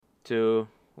2,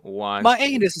 1. My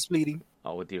anus is bleeding.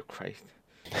 Oh, dear Christ.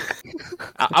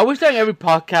 I was doing every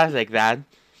podcast like that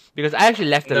because I actually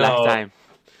left it last time.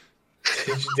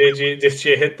 Did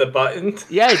you hit the button?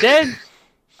 Yeah, I did.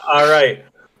 All right.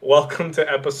 Welcome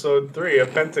to episode 3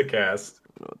 of Pentacast.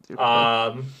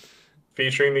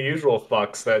 Featuring the usual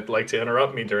fucks that like to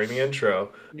interrupt me during the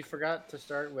intro. You forgot to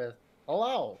start with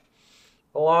hello.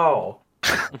 Hello.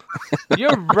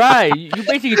 You're right. You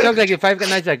basically talk like a Five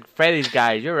Nights at Freddy's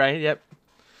guys. You're right. Yep.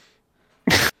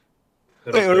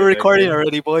 Wait, we're recording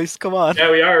already, boys. Come on.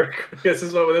 Yeah, we are. This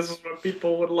is what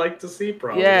people would like to see,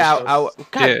 probably. Yeah,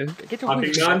 God, get the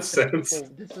talking nonsense.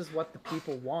 This is what the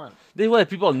people want. This is what the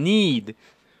people need.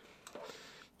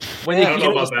 When I don't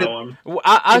know about that one.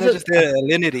 I just did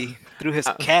alinity through his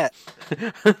cat.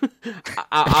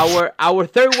 Our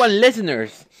third one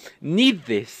listeners need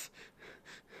this.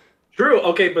 True.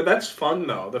 Okay, but that's fun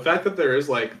though. The fact that there is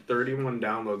like 31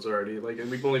 downloads already, like,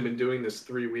 and we've only been doing this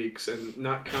 3 weeks, and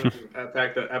not counting the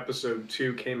fact that episode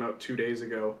 2 came out 2 days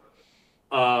ago.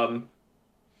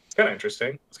 It's kind of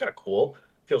interesting. It's kind of cool.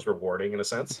 Feels rewarding in a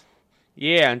sense.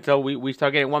 Yeah, until we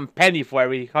start getting 1 penny for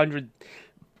every 100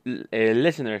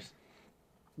 listeners.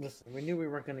 Listen, we knew we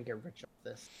weren't going to get rich off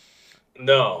this.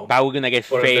 No. But we're going to get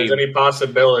But fame. if there's any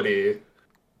possibility,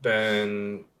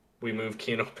 then we move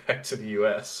Kino back to the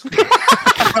U.S.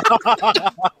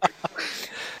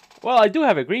 Well, I do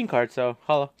have a green card, so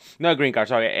hello. No, a green card,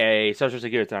 sorry, a social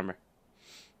security number.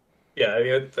 Yeah, I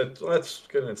mean, that's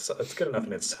good. It's good enough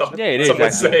in itself. Yeah, it is.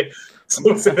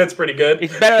 Someone say that's pretty good.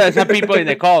 It's better than some people in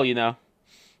the call, you know.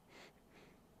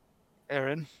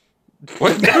 Aaron.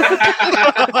 What?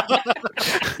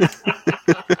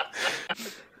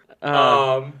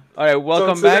 All right,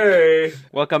 welcome back.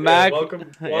 Welcome back.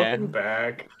 Welcome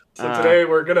back. So today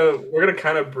we're gonna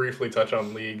kind of briefly touch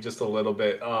on League just a little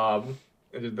bit. And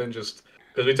then just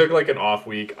because we took like an off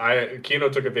week. Kino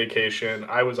took a vacation.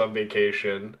 I was on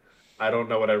vacation. I don't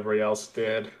know what everybody else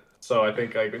did. So I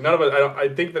think like none of us. I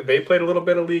think that they played a little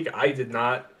bit of League. I did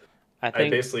not. I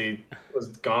basically was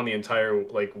gone the entire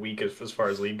like week as far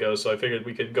as League goes. So I figured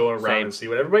we could go around and see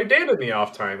what everybody did in the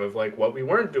off time of like what we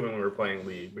weren't doing when we were playing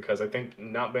League, because I think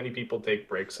not many people take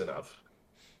breaks enough,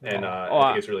 and I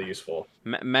think it's really useful.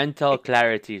 Mental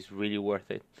clarity is really worth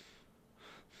it.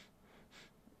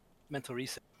 Mental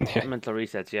reset. Yeah. Mental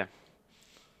resets, yeah.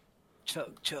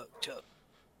 Chug.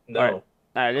 No. All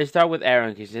right, let's start with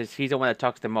Aaron because he's the one that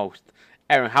talks the most.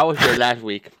 Aaron, how was your last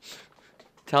week?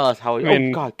 Tell us how.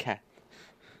 Oh God, cat.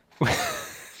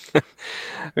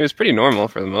 It was pretty normal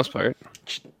for the most part.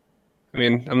 I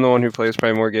mean, I'm the one who plays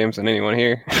probably more games than anyone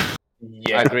here.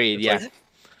 Yeah, agreed. Yeah, like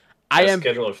I am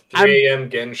schedule of 3 a.m.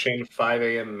 Genshin, 5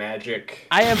 a.m. Magic.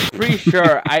 I am pretty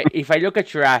sure. If I look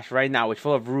at your ass right now, it's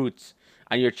full of roots,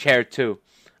 and your chair too.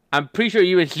 I'm pretty sure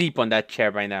you even sleep on that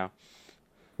chair by now.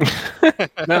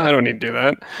 No, I don't need to do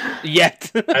that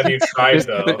yet. Have you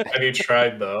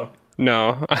tried though?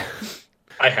 No.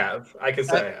 I have. I can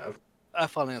say I have. I've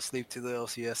fallen asleep to the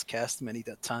LCS cast many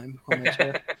that time on my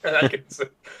chair. I can say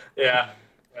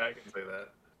that.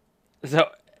 So,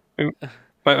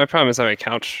 my problem is I have a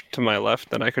couch to my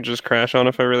left that I could just crash on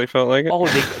if I really felt like it. Oh,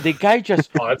 the guy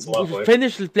just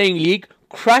finished playing League,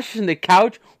 crashes on the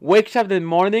couch, wakes up in the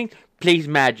morning, plays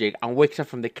Magic, and wakes up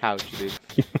from the couch, dude.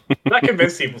 I'm not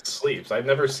convinced he sleeps. I've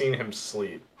never seen him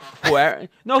sleep. Where?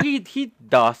 No, he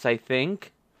does, I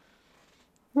think.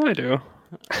 I do.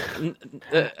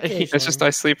 It's just I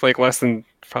sleep like I sleep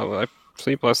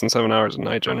less than 7 hours a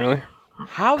night generally.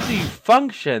 How do you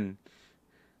function?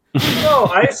 No,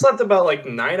 I slept about like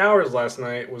 9 hours last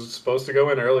night. Was supposed to go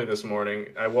in early this morning.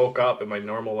 I woke up at my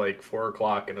normal like 4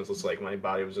 o'clock, and it was just like my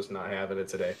body was just not having it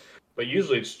today. But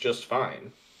usually it's just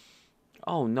fine.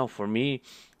 Oh no, for me,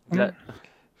 it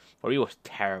was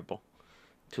terrible.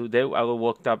 Today I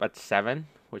woke up at 7,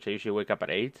 which I usually wake up at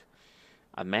 8.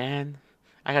 And man,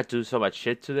 I had to do so much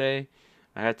shit today.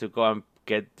 I had to go and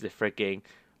get the freaking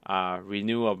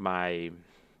renew of my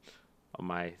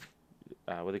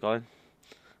what do you call it?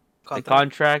 The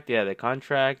contract. Yeah, the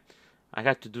contract. I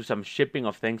had to do some shipping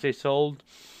of things I sold.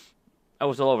 I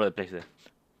was all over the place there.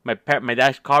 My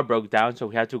dad's car broke down, so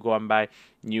we had to go and buy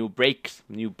new brake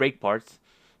parts.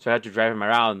 So I had to drive him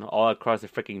around all across the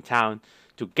freaking town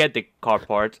to get the car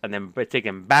parts and then take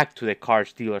them back to the car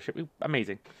dealership.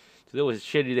 Amazing. So it was a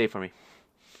shitty day for me.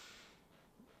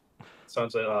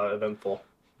 Sounds eventful.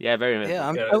 Yeah, very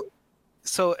eventful.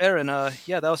 So, Aaron, that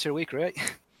was your week, right?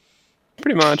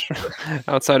 Pretty much.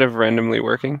 Outside of randomly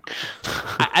working.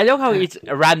 I know how it's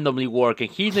randomly working.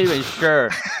 He's not even sure.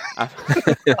 I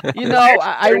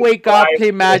wake up,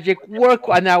 play Magic, work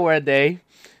 1 hour a day,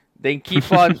 then keep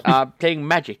on playing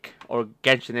Magic or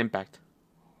Genshin Impact.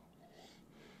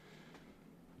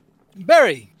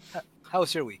 Barry, how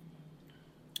was your week?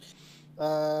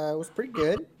 It was pretty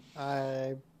good.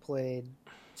 I played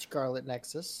Scarlet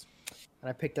Nexus, and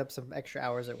I picked up some extra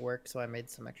hours at work, so I made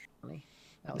some extra money.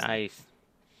 That was Nice.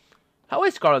 How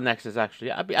is Scarlet Nexus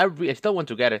actually? I still want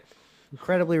to get it.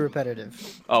 incredibly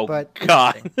repetitive. Oh but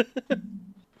God.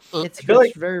 It's feel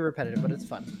like- very repetitive, but it's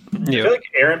fun. I feel like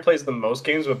Aaron plays the most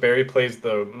games, but Barry plays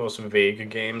the most vague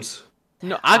games.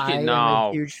 No, I actually am no.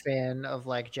 a huge fan of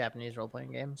like Japanese role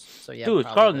playing games. So yeah, Dude,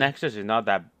 Scarlet probably. Nexus is not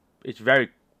that. It's very.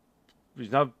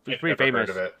 It's not. It's pretty I've never famous.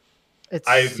 heard of it. It's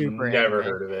I've super never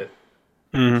anime. heard of it.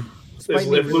 Mhm. Despite If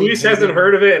me really Luis hasn't hating-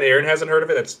 heard of it and Aaron hasn't heard of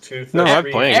it, that's two. No, that's I'm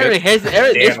three. playing Aaron,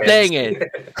 Aaron is Damn playing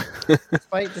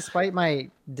it. Despite my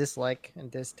dislike and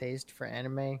distaste for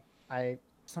anime, I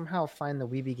somehow find the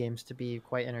Weeby games to be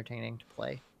quite entertaining to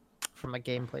play from a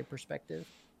gameplay perspective.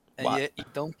 And Wow. yet you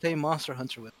don't play Monster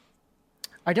Hunter with.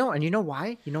 I don't, and you know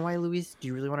why? You know why, Luis? Do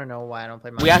you really want to know why I don't play?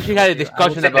 We Monster actually Hunter had a with you?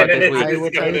 discussion I will about tell this you- week. I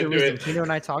will tell you the Do reason. it. Kino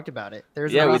and I talked about it.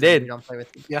 There's Yeah, a we reason did. You don't play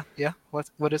with me. Yeah.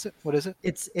 What is it? What is it?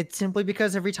 It's simply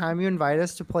because every time you invite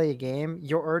us to play a game,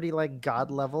 you're already like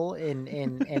god level, and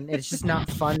it's just not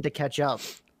fun to catch up.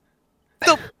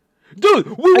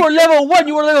 Dude, we were level 1.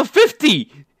 You were level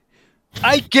 50.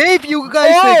 I gave you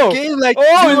guys Oh! the game like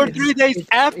Oh, 2 or it's- 3 days It's-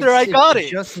 after I it's got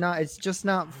it. It's just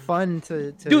not fun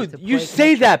to Dude, to you play say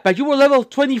catch up. that, but you were level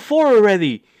 24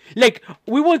 already. Like,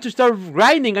 we want to start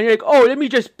grinding, and you're like, oh, let me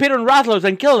just pit on Rathalos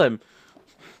and kill him.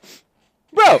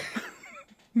 Bro.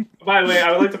 By the way,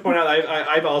 I would like to point out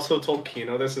I've also told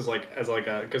Kino this is like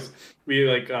because we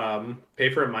pay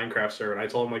for a Minecraft server, and I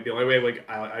told him like the only way like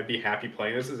I'd be happy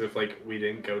playing this is if like we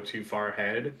didn't go too far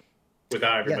ahead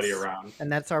without everybody Yes. around.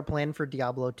 And that's our plan for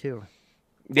Diablo 2.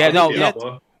 Yeah, no, no.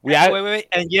 Diablo. We had, Wait,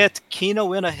 and yet Kino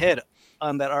went ahead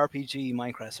on that RPG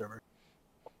Minecraft server.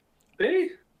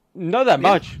 They? not that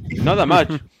much. Not that much.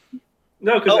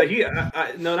 No, because Oh.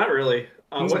 no, not really.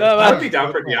 He's like, I would "Oh, be down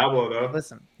for Diablo though.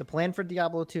 Listen, the plan for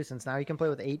Diablo 2, since now you can play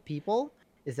with 8 people,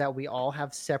 is that we all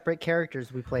have separate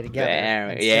characters we play together.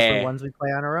 Very- and yeah. separate ones we play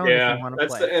on our own if Yeah, we want to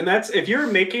that's play. that's if you're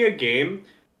making a game,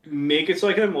 make it so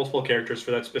I can have multiple characters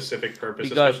for that specific purpose,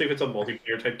 Because- especially if it's a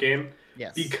multiplayer type game.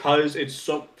 Yes. Because it's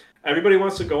so everybody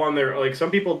wants to go on there. Like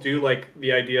some people do like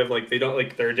the idea of like they don't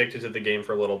like they're addicted to the game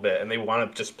for a little bit and they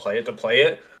want to just play it to play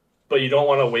it, but you don't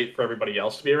want to wait for everybody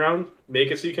else to be around. Make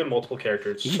it so you can have multiple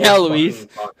characters. It's so Yeah, fucking Luis.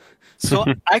 fun. So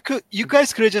you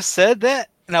guys could have just said that,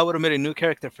 and I would have made a new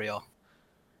character for y'all.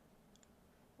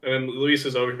 And then Luis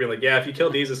is over here being like, "Yeah, if you kill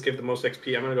these, let's give the most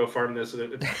XP. I'm gonna go farm this."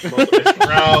 It's the most efficient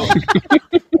route.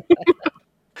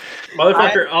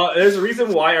 Motherfucker, there's a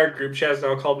reason why our group chat is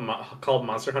now called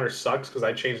Monster Hunter Sucks because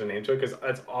I changed the name to it because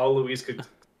that's all Luis could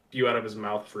spew out of his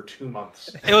mouth for 2 months.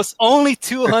 It was only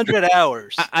 200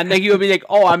 hours. And then you would be like,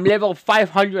 oh, I'm level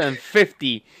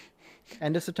 550.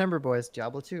 End of September, boys.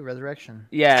 Diablo 2 Resurrection.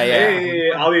 Yeah, yeah.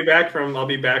 Hey, I'll be back from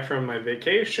my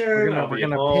vacation. We're I'll gonna be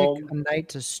home. pick a night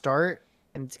to start,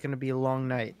 and it's gonna be a long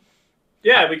night.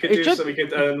 Yeah, we could It do should- so. We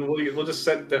could we'll just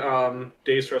set the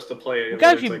days for us to play. We Whether can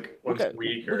it's actually, like once a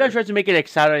week. we Or... can try to make it like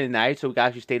Saturday night so we can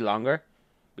actually stay longer.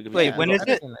 Because we Wait, can when go- is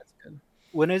I it? think that's good.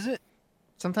 When is it?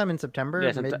 Sometime in September,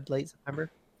 Yeah, sometime- late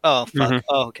September. Oh, fuck. Mhm.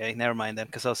 Oh, okay. Never mind then,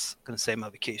 because I was going to say my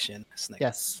vacation. is next.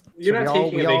 Yes. You're So not we all-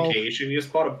 taking we a all- vacation. You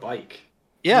just bought a bike.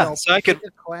 we Yeah, all so I could. pick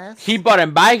a class. He bought a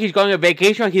bike, he's going on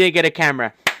vacation, he didn't get a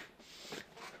camera.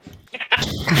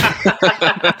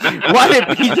 What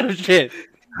a piece of shit.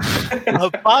 I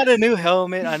bought a new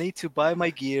helmet. I need to buy my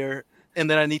gear, and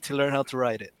then I need to learn how to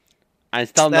ride it. And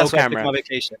still no That's why I took camera. my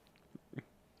vacation.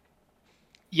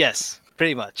 Yes,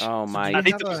 pretty much. Oh Do my. you I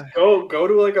need have to a- Go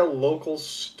to like a local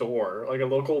store, like a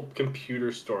local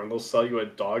computer store, and they'll sell you a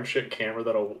dog shit camera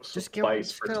that'll just get, suffice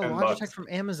just for get a $10. Logitech from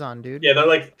Amazon, dude. Yeah, they're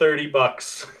like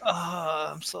 $30.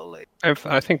 I'm so late.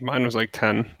 I think mine was like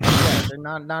 10. Yeah,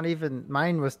 they're not even.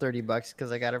 Mine was $30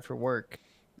 because I got it for work.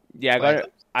 Yeah,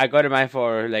 I got it mine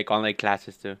for like online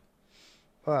classes too.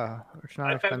 Wow, it's not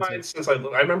I've had expensive. mine since I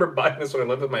remember buying this when I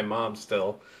lived with my mom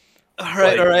still. All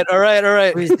right, Like- all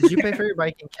right. Please, did you pay for your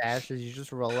bike in cash? Did you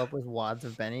just roll up with wads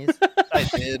of bennies? I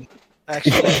did.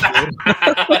 Actually,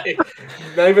 I did.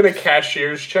 Not even a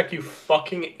cashier's check, you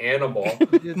fucking animal.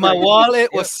 My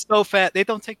wallet was so fat. They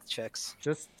don't take checks.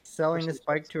 Just selling this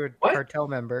bike to a What? cartel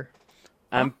member.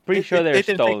 I'm pretty sure They they're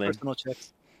didn't stolen. Take personal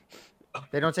checks.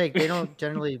 They don't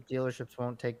generally dealerships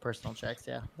won't take personal checks.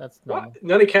 Yeah, that's normal. What?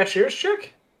 Not a cashier's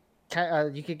check?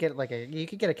 You could get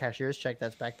a cashier's check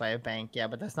that's backed by a bank. Yeah,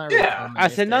 but that's not really Yeah, common I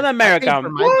these said days. not I paid American. for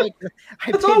my What? bike-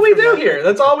 I That's paid all we for do my- here.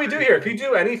 That's all we do here. If you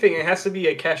do anything, it has to be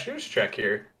a cashier's check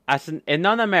here. As a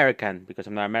non-American, because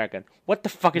I'm not American. What the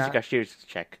fuck is a Not- cashier's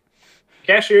check?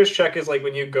 Cashier's check is like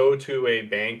when you go to a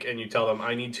bank and you tell them,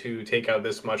 I need to take out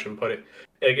this much and put it.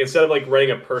 Like instead of like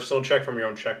writing a personal check from your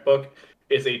own checkbook,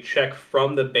 it's a check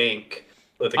from the bank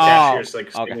with the cashier's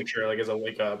like okay. signature, like as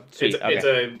a Sweet, it's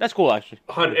a that's cool actually.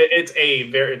 it's a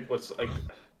very what's like.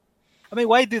 I mean,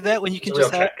 why do that when you can It's a real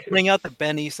just check. bring out the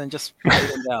bennies and just write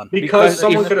them down? Because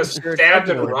someone if- could have stabbed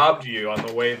and robbed you on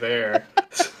the way there.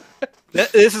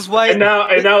 This is why. And now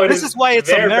this is why it's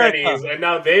their America. pennies, and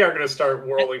now they are going to start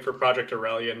rolling for Project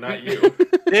Aurelian, not you.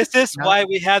 This is why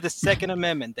we have the Second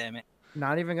Amendment. Damn it!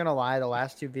 Not even gonna lie, the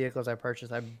last 2 vehicles I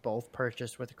purchased, I both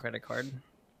purchased with a credit card.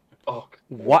 Oh,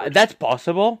 What? That's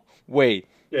possible? Wait,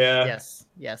 yeah.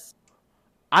 Yes.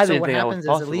 I So didn't what think that was happens is,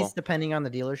 possible. at least depending on the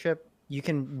dealership, you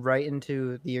can write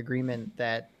into the agreement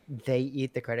that they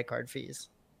eat the credit card fees,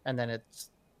 and then it's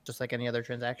just like any other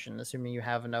transaction, assuming you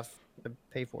have enough to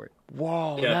pay for it.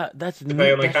 Whoa, Yeah. that's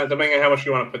Depending on how much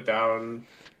you want to put down,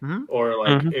 Mhm. or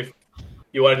like if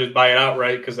you want to just buy it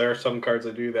outright, because there are some cards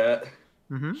that do that.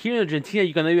 Mm-hmm. Here in Argentina,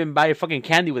 you can even buy fucking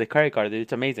candy with a credit card, dude.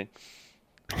 It's amazing.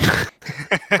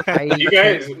 Do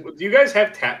you guys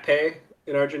have tap pay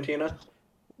in Argentina?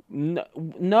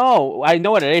 No, I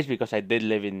know what it is because I did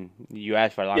live in the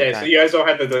U.S. for a long time. So you guys don't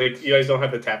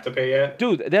have the tap to pay yet.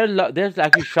 Dude, there's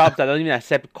actually shops that don't even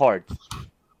accept cards.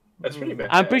 That's pretty bad.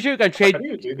 I'm pretty sure you can trade How do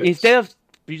you do this? instead of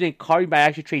using card, you might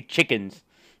actually trade chickens.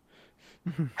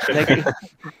 Like,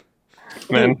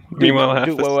 Man, meanwhile, half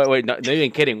dude, this- wait, no, not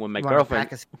even kidding. When my You want a girlfriend,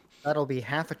 pack of- that'll be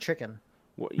half a chicken.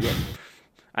 yeah,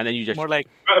 and then you just More like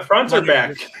The fronts are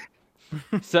back.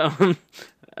 so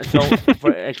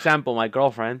for example, my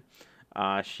girlfriend,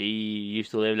 she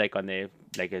used to live like on a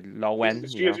low end.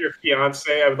 She is your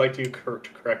fiance. I would like to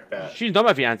correct that. She's not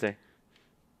my fiance.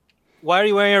 why are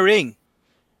you wearing a ring?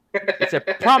 It's a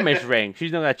promise ring.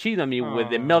 She's not gonna cheat on me with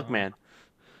the milkman.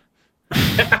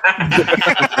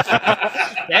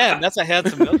 Damn, that's a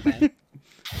handsome milkman.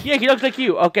 Yeah, he looks like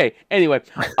you. Okay. Anyway,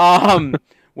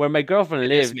 where my girlfriend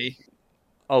It's lived. me.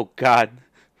 Oh God.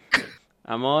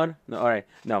 Amor? No, all right.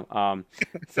 No.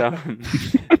 So,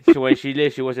 so when she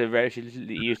lived, she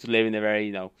used to live in a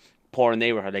very poor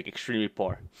neighborhood, like extremely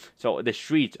poor. So the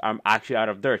streets are actually out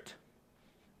of dirt.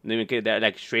 They're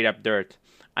like straight up dirt,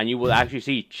 and you will actually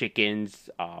see chickens,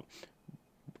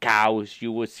 cows.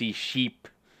 You will see sheep.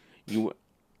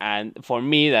 And for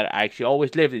me, that I actually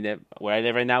always lived in it, where I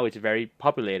live right now, it's very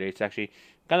populated. It's actually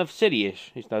kind of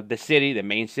city-ish. It's not the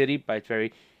main city, but it's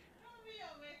very.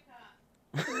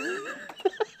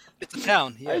 It's a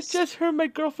town. Yes. I just heard my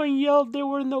girlfriend yell there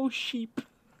were no sheep.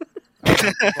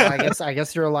 Well, I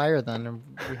guess you're a liar then. And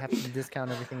we have to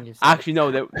discount everything you said. Actually,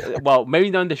 no. Well,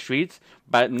 maybe not in the streets,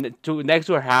 but next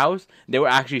to her house, there were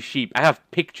actually sheep. I have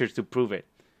pictures to prove it.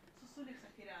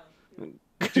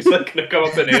 She's like gonna come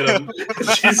up and hit him.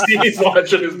 He's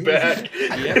watching his back.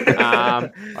 Yeah.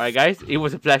 All right, guys. It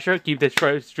was a pleasure. Keep this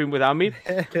stream without me.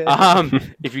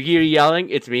 If you hear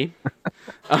yelling, it's me.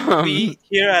 We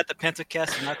here at the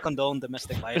Pentacast do not condone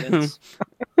domestic violence.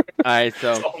 All right,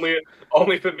 so It's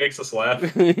only if it makes us laugh.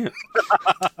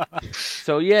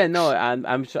 so yeah, no,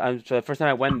 I'm so the first time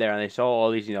I went there and I saw all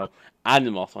these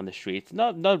animals on the streets.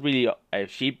 Not really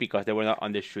sheep because they were not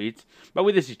on the streets, but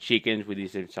we did see chickens, we did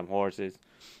see some horses.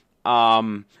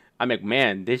 I'm like,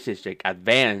 man, this is like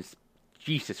advanced.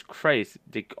 Jesus Christ,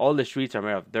 all the streets are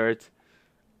made of dirt.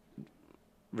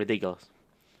 Ridiculous.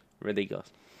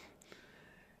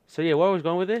 So yeah, where was I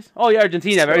going with this? Oh yeah,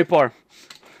 Argentina, very poor.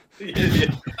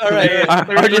 All right.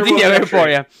 Argentina, very poor.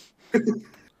 Yeah. All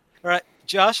right,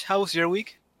 Josh, how was your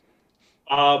week?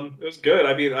 It was good.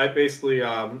 I mean, I basically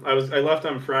I left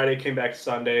on Friday, came back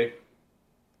Sunday.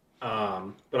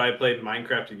 But I played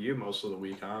Minecraft with you most of the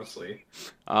week, honestly.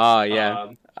 Oh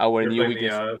yeah, our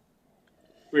new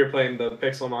we were playing the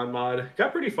Pixelmon mod.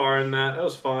 Got pretty far in that. That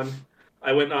was fun.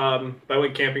 I went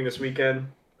camping this weekend.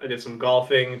 I did some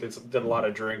golfing. Did a lot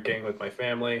of drinking with my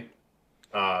family.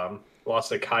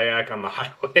 Lost a kayak on the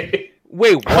highway.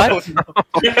 Wait, what?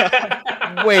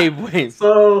 Wait.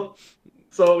 So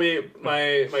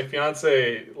my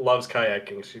fiance loves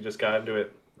kayaking. She just got into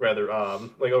it rather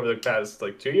like over the past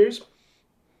 2 years,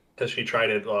 because she tried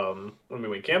it when we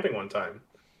went camping one time.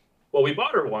 Well, we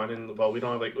bought her one, and we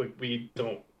don't have we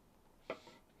don't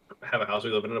have a house. We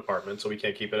live in an apartment, so we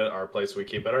can't keep it at our place. We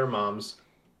keep it at our mom's.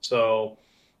 So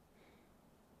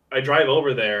I drive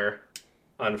over there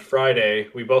on Friday.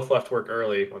 We both left work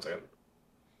early. One second.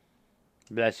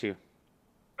 Bless you.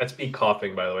 That's me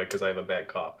coughing, by the way, because I have a bad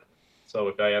cough. So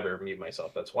if I ever mute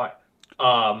myself, that's why.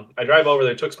 I drive over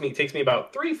there. It takes me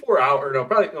about 3-4 hours.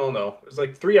 No. It's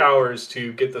like 3 hours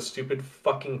to get the stupid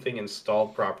fucking thing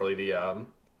installed properly.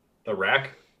 The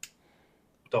rack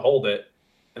to hold it.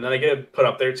 and then I get it put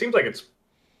up there. It seems like it's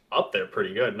up there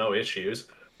pretty good, no issues.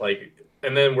 Like,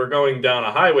 and then we're going down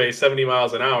a highway, 70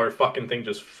 miles an hour. Fucking thing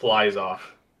just flies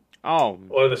off. Oh,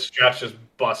 One of the straps just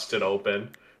busted open.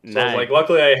 So I was nice. like,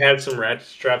 luckily I had some ratchet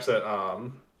straps that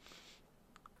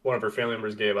one of her family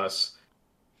members gave us.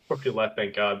 Before we left,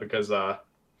 thank God, because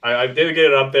I did get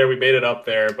it up there. We made it up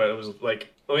there, but it was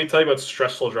like, let me tell you about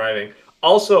stressful driving.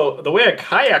 Also, the way a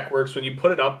kayak works, when you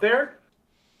put it up there,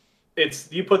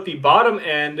 it's you put the bottom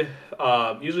end,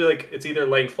 usually like it's either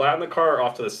laying flat on the car or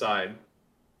off to the side,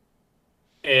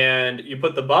 and you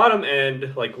put the bottom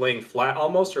end like laying flat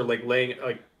almost, or like laying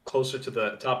like closer to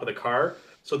the top of the car.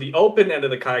 So the open end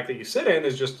of the kayak that you sit in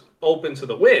is just open to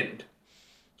the wind.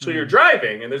 So you're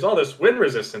driving, and there's all this wind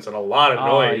resistance and a lot of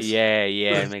noise. Yeah,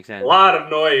 it makes sense. A lot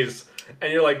of noise,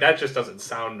 and you're like, that just doesn't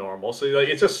sound normal. So like,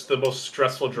 it's just the most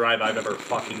stressful drive I've ever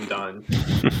fucking done.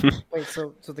 Wait,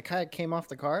 so the kayak came off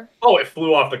the car? Oh, it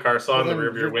flew off the car, saw in the then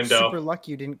rearview you're window. Super lucky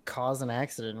you didn't cause an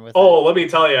accident with it. Oh, let me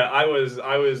tell you, I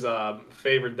was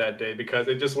favored that day because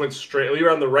it just went straight. We were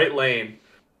on the right lane,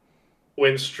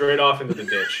 went straight off into the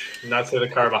ditch. Not to the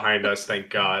car behind us,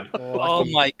 thank God. Oh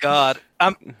my God,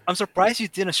 I'm surprised you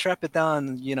didn't strap it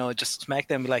down. You know, just smack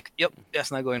them like, yep,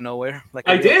 that's not going nowhere. Like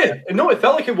I did. No, it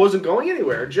felt like it wasn't going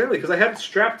anywhere generally because I had it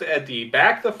strapped at the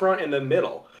back, the front, and the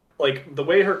middle. Like the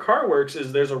way her car works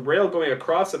is there's a rail going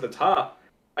across at the top.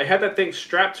 I had that thing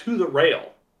strapped to the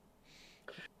rail,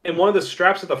 and one of the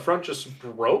straps at the front just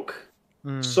broke.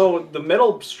 So the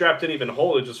metal strap didn't even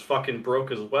hold; it just fucking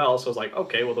broke as well. So I was like,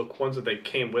 okay, well the ones that they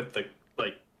came with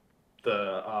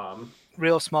the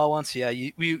real small ones, yeah.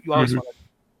 You always want to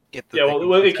get the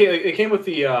it came with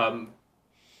the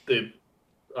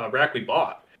rack we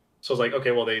bought. So I was like, okay,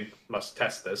 well they must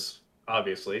test this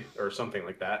obviously or something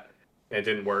like that. And it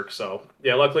didn't work. So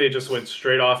yeah, luckily it just went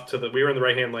straight off to we were in the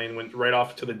right hand lane, went right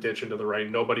off to the ditch and to the right.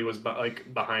 Nobody was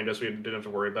like behind us. We didn't have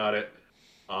to worry about it.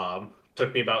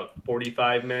 Took me about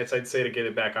 45 minutes, I'd say, to get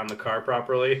it back on the car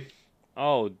properly.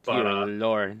 Oh, dear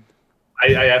Lord.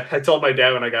 I told my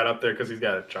dad when I got up there, because he's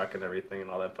got a truck and everything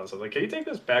and all that fun stuff. I was like, can you take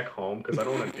this back home? Because I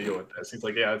don't want to deal with this. He's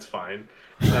like, yeah, it's fine.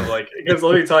 And I'm like, because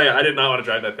let me tell you, I did not want to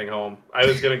drive that thing home. I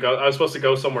was supposed to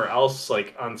go somewhere else,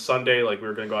 like on Sunday, like we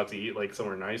were going to go out to eat, like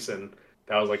somewhere nice. And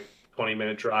that was like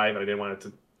 20-minute drive. And I didn't want it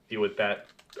to deal with that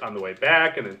on the way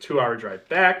back. And then 2-hour drive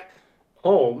back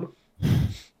home.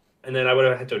 And then I would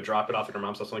have had to drop it off at her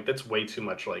mom's house. I'm like, that's way too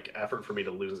much like effort for me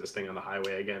to lose this thing on the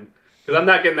highway again. Because I'm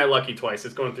not getting that lucky twice.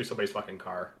 It's going through somebody's fucking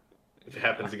car. If it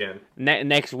happens again.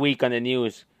 Next week on the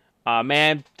news, a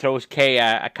man throws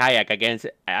a kayak against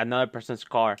another person's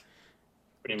car.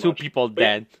 Two people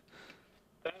dead.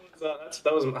 That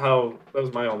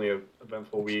was my only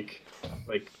eventful week.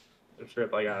 Like the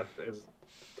trip I got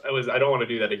I don't want to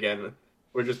do that again.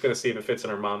 We're just gonna see if it fits in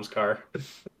our mom's car.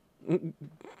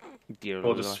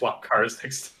 We'll just swap cars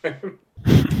next time.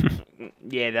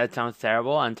 Yeah, that sounds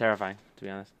terrible and terrifying, to be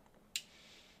honest.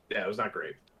 Yeah, it was not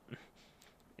great.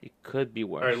 It could be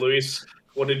worse. All right, Luis,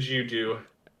 what did you do?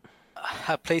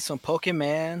 I played some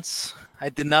Pokemans. I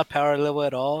did not power level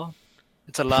at all.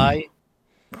 It's a lie.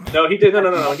 No, he did.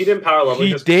 No. He didn't power level.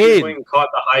 He did. He went and caught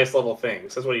the highest level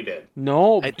things. That's what he did.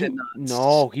 No, I did not.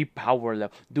 No, he power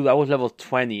level. Dude, I was level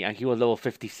 20 and he was level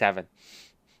 57.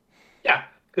 Yeah,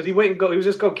 because he went and he was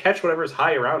just go catch whatever's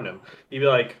high around him. He'd be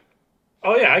like,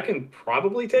 "Oh yeah, I can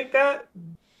probably take that."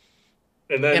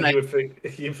 And then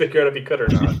he'd figure out if he could or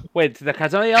not. Wait,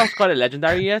 has somebody else caught a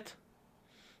legendary yet?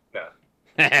 No.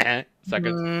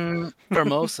 Suckers.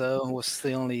 Formosa was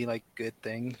the only like good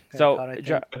thing. So that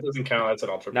doesn't count. That's an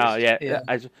ultra. No, yeah.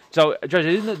 So George,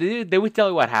 did we tell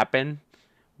you what happened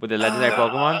with the legendary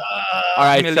Pokemon? All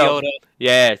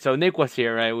right, so Nick was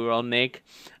here, right? We were all Nick.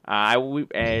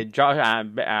 Josh,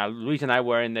 Luis and I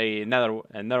were in the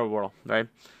nether world, right?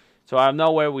 So out of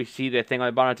nowhere, we see the thing on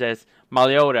the bottom that says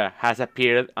Maliota has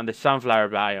appeared on the sunflower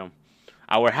biome.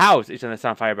 Our house is in the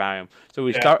sunflower biome. So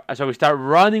we start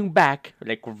running back.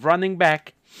 We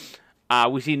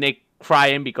see Nick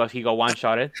crying because he got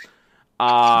one-shotted.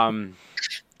 Then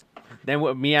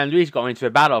me and Luis go into a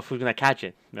battle of who's gonna catch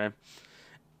it, right?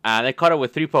 They caught it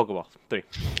with 3 Pokeballs. 3.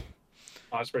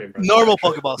 Oh, that's pretty impressive. Normal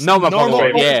Pokeballs. Normal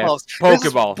Pokeballs. Yeah.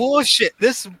 Pokeball.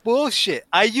 This is bullshit.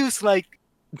 I used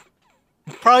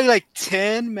probably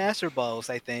 10 Master Balls,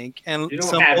 I think, and you don't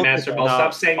some have Ultra Master Balls. Balls.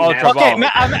 Stop saying Ultra Master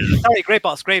Balls. Okay, sorry, Great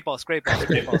Balls,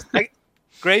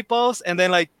 Great Balls, and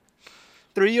then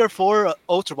 3 or 4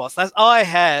 Ultra Balls. That's all I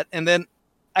had, and then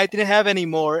I didn't have any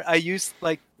more. I used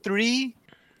 3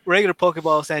 regular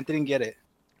Pokeballs and I didn't get it.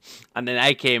 And then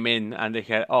I came in and they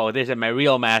said, "Oh, this is my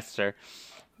real master."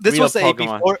 This was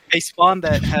before a spawn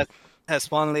that has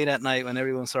spawned late at night when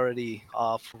everyone's already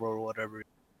off or whatever.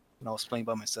 when I was playing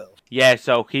by myself. Yeah,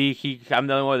 so I'm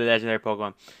the only one with the legendary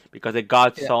Pokemon because the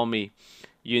gods Yeah. told me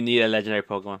you need a legendary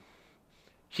Pokemon.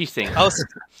 She sings.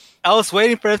 I was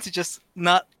waiting for him to just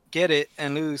not get it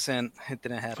and lose, and it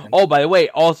didn't happen. Oh, by the way,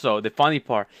 also the funny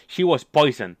part, she was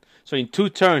poisoned. So in 2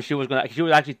 turns, she was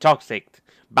actually toxic,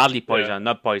 badly poisoned,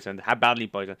 not poisoned, badly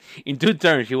poisoned. In 2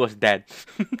 turns, she was dead.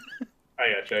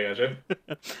 I gotcha.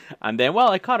 And then,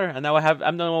 I caught her, and now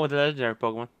I'm the only one with the legendary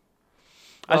Pokemon.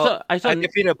 Well, I saw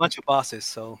defeated a bunch of bosses,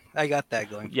 so I got that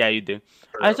going. Yeah, you do.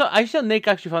 I saw Nick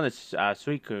actually found a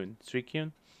Suicune.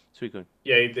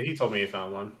 Yeah, he told me he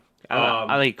found one.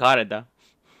 I think he caught it though.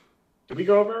 Did we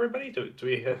go over everybody? Did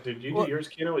you do yours,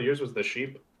 Kino? Yours was the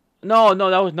sheep. No,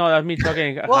 that was me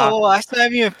talking. Whoa, I still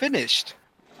haven't even finished.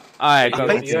 All right,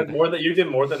 You did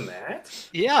more than that.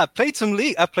 Yeah, I played some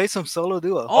League. I played some solo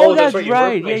duo. Oh, that's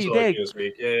right. Yeah, you did. This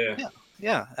week. Yeah.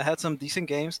 Yeah, I had some decent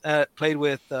games. Played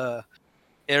with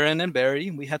Aaron and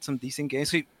Barry. We had some decent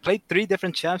games. We played 3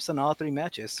 different champs in all 3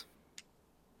 matches,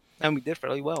 and we did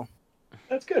fairly well.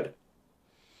 That's good.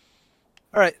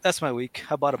 All right, that's my week.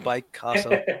 I bought a bike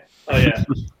also. Oh yeah.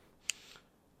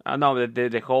 No,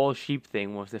 the whole sheep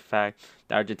thing was the fact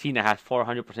that Argentina has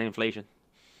 400% inflation.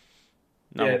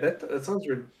 No. Yeah, that sounds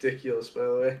ridiculous. By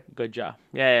the way. Good job.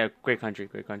 Yeah, great country.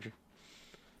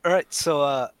 All right,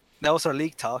 so that was our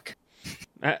league talk.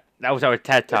 That was our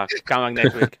TED talk. Come back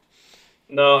next week.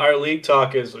 No, our league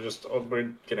talk is just.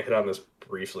 We're gonna hit on this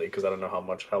briefly because I don't know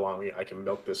how long I can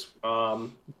milk this.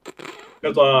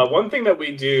 Because one thing that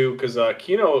we do, because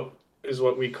Kino is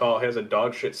what we call has a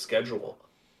dog shit schedule,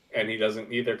 and he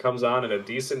doesn't either comes on at a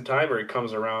decent time or he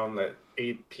comes around at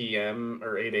 8 p.m.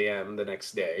 or 8 a.m. the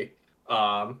next day.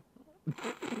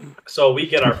 So we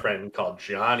get our friend called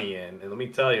Johnny in, and let me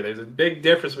tell you, there's a big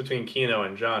difference between Kino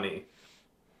and Johnny.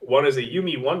 One is a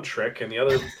Yumi one trick, and the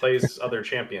other plays other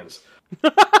champions.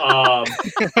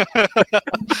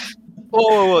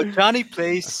 Oh, Johnny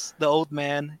plays the old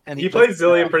man, and he plays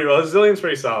Zillion pretty well. Zillion's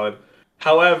pretty solid.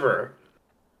 However,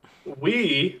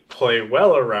 we play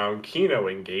well around Kino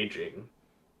engaging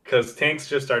because tanks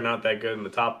just are not that good in the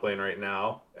top lane right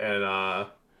now, and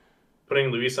putting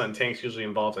Luis on tanks usually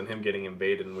involves in him getting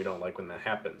invaded, and we don't like when that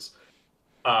happens.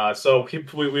 So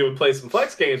we would play some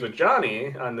flex games with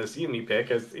Johnny on this Yumi pick,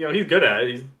 because he's good at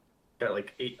it. He's got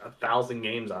like 1,000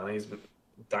 games on it. He's been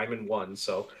Diamond 1,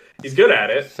 so he's good at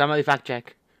it. Somebody fact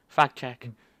check.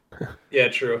 Yeah,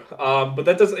 true. But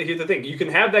that doesn't. Here's the thing: you can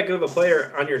have that good of a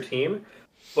player on your team,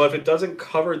 but if it doesn't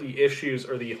cover the issues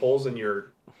or the holes in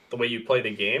the way you play the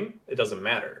game, it doesn't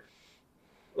matter.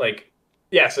 Like,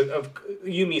 yes,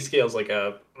 Yumi scales like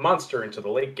a monster into the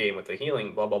late game with the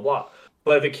healing, blah blah blah.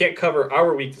 But if it can't cover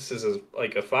our weaknesses as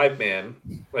like a 5-man,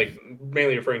 like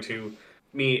mainly referring to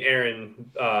me, Aaron,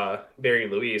 Barry,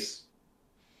 and Luis,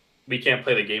 we can't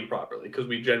play the game properly because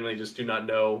we generally just do not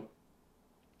know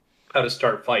how to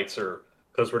start fights, or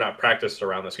because we're not practiced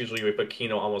around this. Usually we put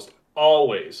Kino almost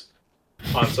always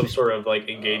on some sort of like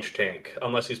engaged tank,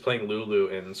 unless he's playing Lulu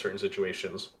in certain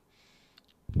situations.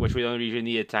 Which we don't usually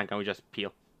need a tank, and we just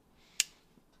peel.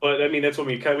 But I mean, that's when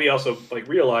we also like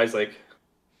realize like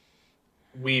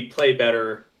we play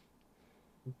better,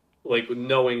 like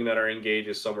knowing that our engage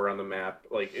is somewhere on the map.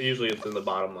 Like usually it's in the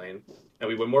bottom lane, and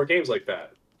we win more games like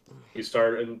that. We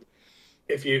start, and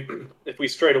if we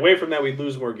strayed away from that, we'd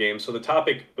lose more games. So the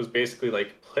topic was basically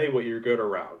like play what you're good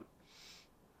around.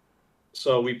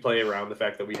 So we play around the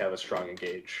fact that we have a strong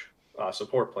engage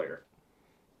support player,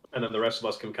 and then the rest of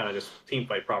us can kind of just team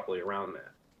fight properly around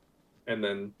that. And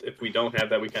then if we don't have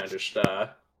that, we kind of just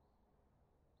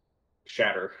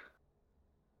shatter.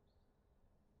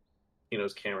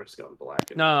 His camera's going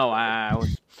black. No, I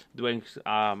was doing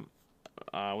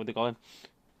what do you call it?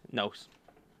 Nose.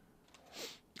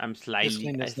 I'm slightly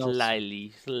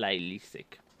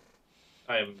sick.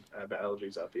 I have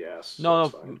allergies out the ass.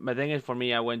 No, my thing is, for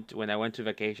me, when I went to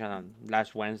vacation on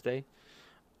last Wednesday.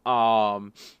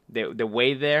 The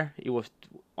way there, it was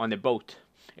on a boat,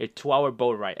 a 2-hour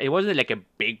boat ride. It wasn't like a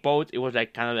big boat. It was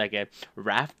like kind of like a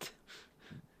raft.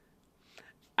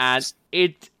 And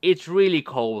it's really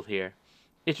cold here.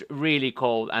 It's really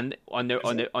cold, and on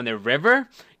the river,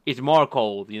 it's more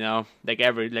cold.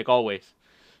 Like always.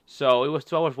 So it was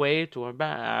 2 hours way to our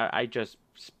back. I just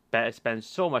spent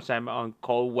so much time on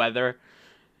cold weather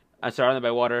and surrounded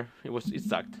by water. It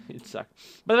sucked.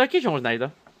 But the vacation was nice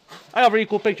though. I got really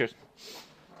cool pictures.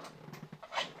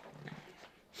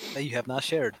 That you have not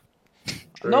shared.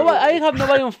 No, I have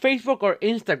nobody on Facebook or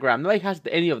Instagram. Nobody has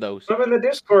any of those. I'm in the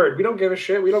Discord. We don't give a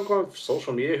shit. We don't go on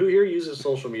social media. Who here uses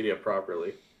social media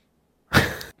properly?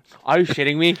 Are you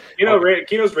shitting me?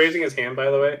 Kino's raising his hand,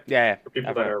 by the way. Yeah. For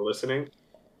people that are listening.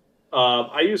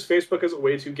 I use Facebook as a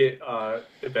way to get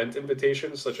event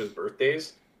invitations, such as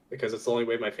birthdays, because it's the only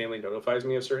way my family notifies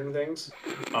me of certain things.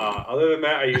 Other than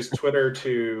that, I use Twitter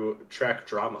to track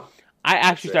drama. I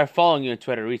actually started following you on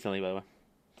Twitter recently, by the way.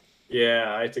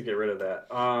 Yeah, I had to get rid of that.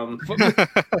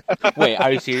 Wait,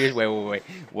 are you serious?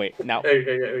 Wait. Now,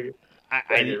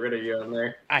 I get rid of you on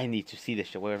there. I need to see this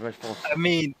shit. Where's my phone? I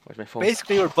mean, Where's my phone?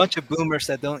 basically, we're a bunch of boomers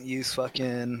that don't use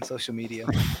fucking social media.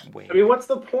 Wait. I mean, what's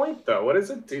the point though? What does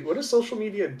it do? What does social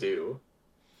media do?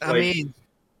 I mean,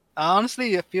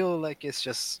 honestly, I feel like it's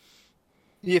just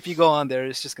if you go on there,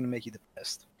 it's just gonna make you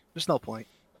depressed. There's no point.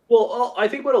 Well, I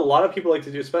think what a lot of people like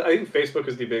to do, I think Facebook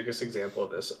is the biggest example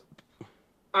of this.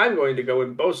 I'm going to go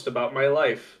and boast about my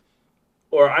life,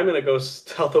 or I'm going to go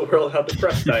tell the world how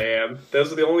depressed I am. Those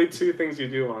are the only two things you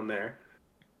do on there,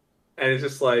 and it's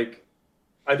just like,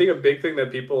 I think a big thing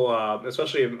that people,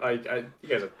 especially you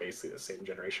guys are basically the same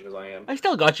generation as I am. I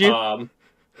still got you.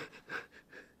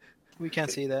 We can't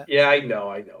see that. Yeah, I know.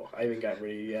 I haven't gotten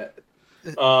rid of you yet.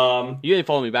 You didn't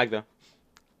follow me back though.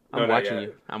 I'm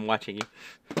watching you.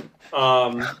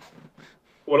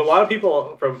 What a lot of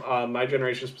people from my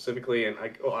generation specifically, and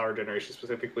our generation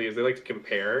specifically, is they like to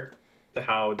compare to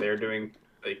how they're doing,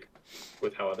 like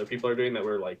with how other people are doing. That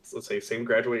we're like, let's say, same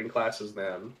graduating class as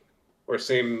them, or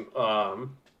same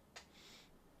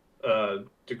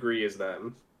degree as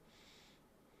them.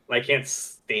 And I can't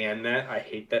stand that. I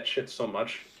hate that shit so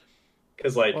much.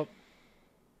 Because go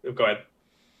ahead.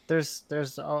 There's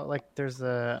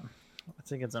a, I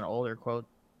think it's an older quote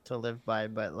to live by,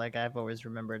 but like I've always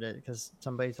remembered it because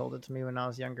somebody told it to me when I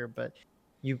was younger. But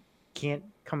you can't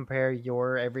compare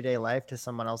your everyday life to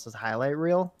someone else's highlight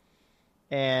reel,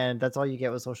 and that's all you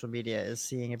get with social media is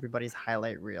seeing everybody's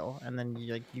highlight reel, and then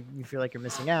you feel like you're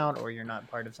missing out or you're not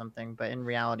part of something. But in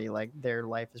reality, like their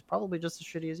life is probably just as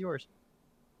shitty as yours.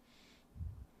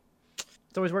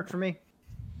 It's always worked for me.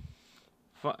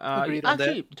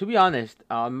 Actually, to be honest,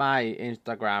 on my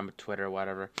Instagram, Twitter,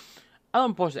 whatever, I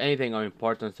don't post anything of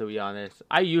importance, to be honest.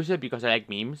 I use it because I like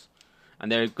memes, and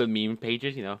they're good meme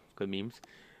pages, good memes.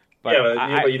 But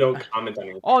but you don't comment on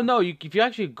anything. Oh no! If you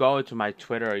actually go to my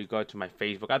Twitter or you go to my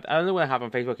Facebook, I don't know what I have on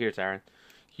Facebook here, Aaron.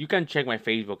 You can check my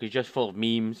Facebook; it's just full of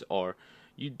memes. Or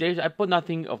I put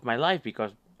nothing of my life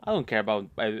because I don't care about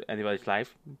anybody's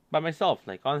life but myself.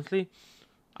 Like honestly,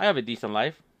 I have a decent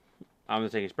life. I'm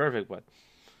not saying it's perfect, but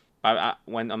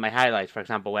when on my highlights, for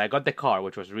example, when I got the car,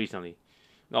 which was recently,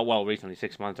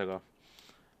 6 months ago,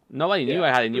 nobody knew I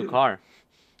had a new car.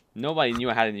 Nobody knew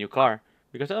I had a new car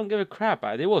because I don't give a crap.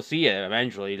 They will see it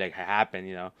eventually, like it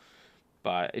happened,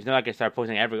 But it's not like I start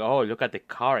posting look at the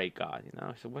car I got,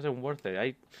 So it wasn't worth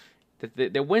it.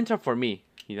 The wins are for me,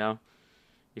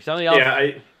 If somebody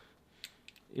else,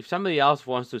 if somebody else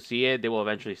wants to see it, they will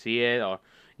eventually see it. Or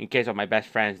in case of my best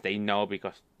friends, they know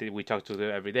because we talk to them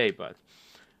every day. But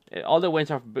all the wins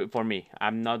are for me.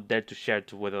 I'm not there to share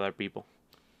with other people.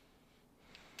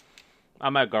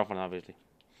 I'm my girlfriend, obviously.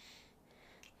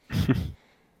 I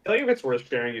think if it's worth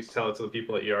sharing, you tell it to the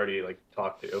people that you already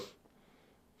talk to.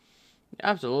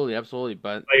 Absolutely,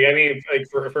 but I mean,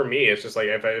 for me, it's just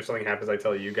if something happens, I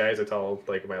tell you guys, I tell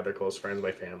my other close friends,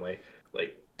 my family,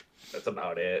 that's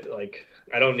about it.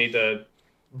 I don't need to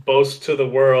boast to the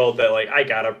world that I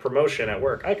got a promotion at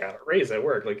work, I got a raise at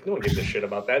work. No one gives a shit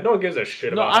about that. No one gives a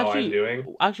shit about how I'm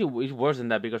doing. Actually, it's worse than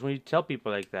that because when you tell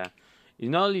people like that, it's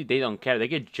not only they don't care, they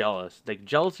get jealous.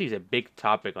 Jealousy is a big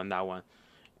topic on that one.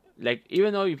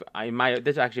 Even though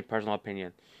this is actually personal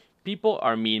opinion, people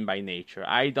are mean by nature.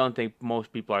 I don't think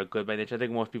most people are good by nature. I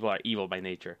think most people are evil by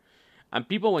nature. And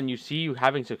people, when you see you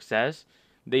having success,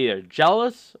 they either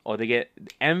jealous or they get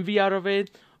envy out of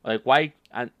it. Why?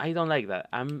 And I don't like that.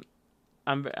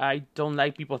 I don't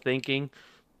like people thinking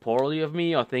poorly of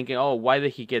me or thinking, oh, why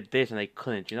did he get this and I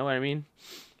couldn't? You know what I mean?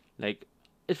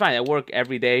 It's fine. I work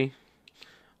every day.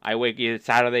 I work either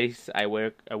Saturdays. I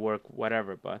work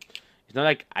whatever, but it's not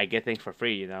like I get things for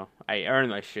free, I earn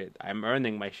my shit. I'm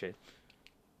earning my shit.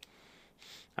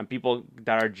 And people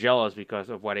that are jealous because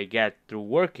of what I get through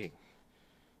working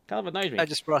kind of annoys me. I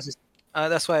just process.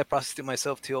 That's why I prostitute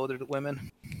myself to older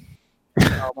women.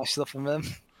 All my stuff from them.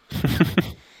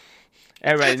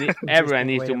 Everyone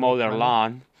needs to mow their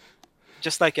lawn.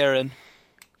 Just like Aaron.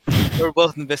 We're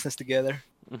both in business together.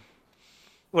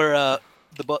 We're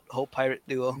the butthole pirate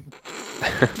duo.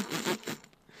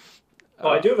 Oh,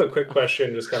 I do have a quick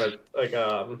question. Just kind of I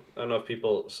don't know if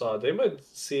people saw. Did anybody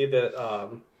see that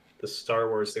the Star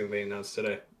Wars thing they announced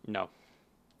today? No.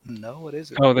 No, what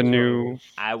is it? Oh, the new.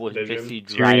 I was busy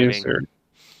driving. driving. Or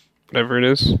whatever it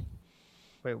is.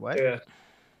 Wait, what? Yeah.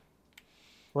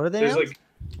 What are they?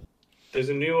 There's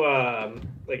a new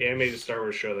animated Star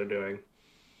Wars show they're doing.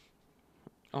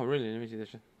 Oh, really? Let me see this.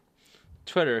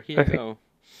 Twitter. Here I you think- go.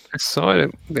 I saw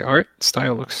it. The art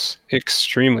style looks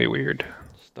extremely weird.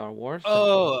 Star Wars.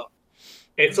 Oh,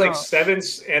 It's No. like seven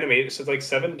animated. So it's like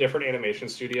 7 different animation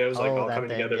studios, like Oh, all that coming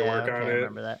thing. together to Yeah, work okay, on I it.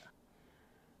 remember that.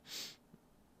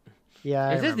 Yeah,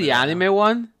 I Is this remember the that now. anime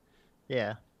one?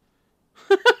 Yeah.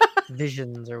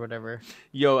 Visions or whatever.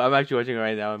 Yo, I'm actually watching it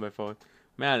right now on my phone.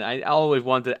 Man, I always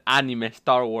wanted anime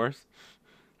Star Wars.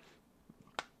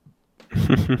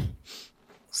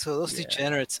 so those Yeah.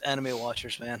 degenerates, anime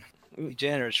watchers, man.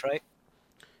 Degenerates, right?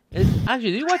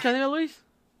 Actually, do you watch anime, Luis?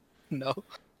 No.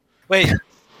 Wait,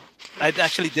 I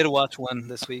actually did watch one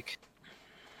this week.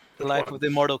 The Life one? of the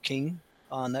Immortal King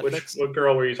on Which Netflix. what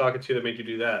girl were you talking to that made you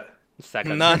do that?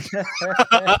 Second. None.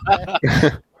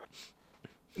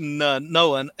 None. No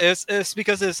one. It's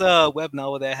because it's a web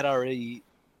novel that I had already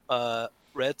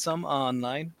read some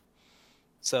online.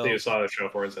 So So you saw the show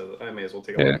for it, so I may as well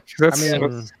take a Yeah, look. 'cause I that's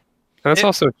mean, that's it-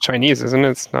 also Chinese, isn't it?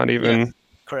 It's not even.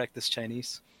 correct, it's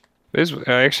Chinese.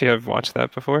 I actually have watched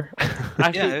that before.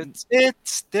 Actually, Yeah,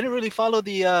 it didn't really follow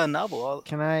the novel.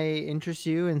 can I interest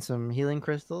you in some healing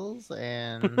crystals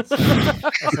and some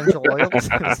essential oils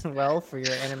as well for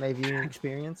your anime viewing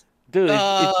experience? dude,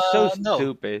 it's so No.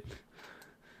 stupid.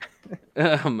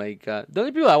 Oh my god. The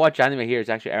only people that watch anime here is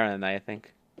actually Aaron and I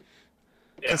think.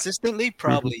 Yeah. Consistently,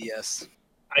 probably yes.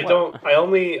 I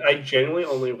genuinely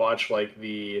only watch like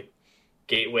the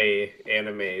gateway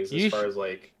animes You as far as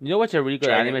like You know what's a really good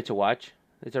Dragon. anime to watch?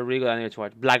 It's a really good anime to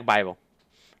watch. Black Bible.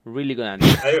 Really good anime.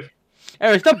 I,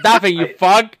 Aaron, stop laughing, you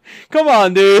fuck! Come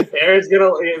on, dude! Aaron's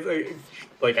gonna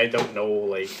like I don't know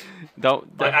like Don't.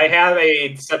 I have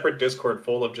a separate Discord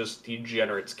full of just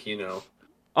degenerates, Kino.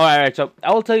 Alright, so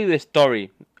I will tell you the story.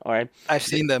 Alright? I've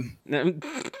seen them.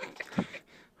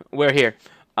 We're here.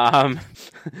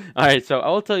 Alright, so I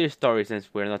will tell you a story since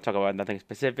we're not talking about nothing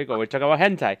specific or we're talking about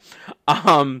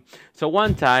hentai. So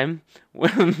one time,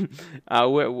 when,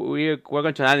 we're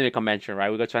going to an anime convention,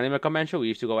 right? We go to an anime convention. We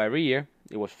used to go every year.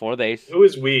 It was 4 days. Who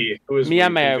is we? Who is Me we?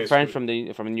 and my Who's friends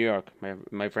we? from New York,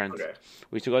 my friends. Okay.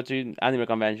 We used to go to anime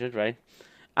conventions, right?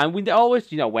 And we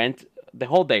always, went the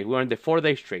whole day. We were on the 4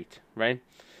 days straight, right?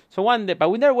 So one day, but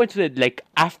we never went to the like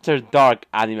after dark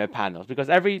anime panels because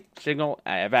every single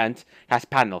event has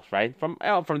panels, right? From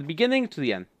the beginning to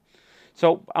the end.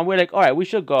 So and we're like, all right, we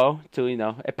should go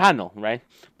to a panel, right?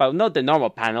 But not the normal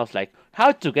panels like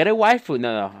how to get a waifu.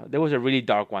 No, there was a really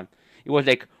dark one. It was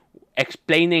like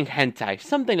explaining hentai,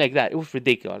 something like that. It was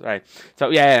ridiculous, right?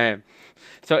 So yeah.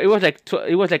 So it was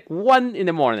like 1 in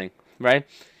the morning, right?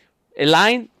 A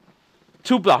line,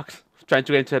 2 blocks trying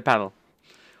to get into the panel.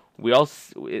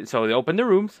 So they open the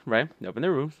rooms, right? They open the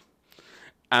rooms,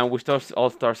 and we all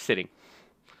start sitting.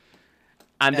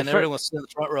 And everyone was in the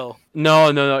front row.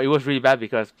 No, it was really bad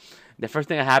because the first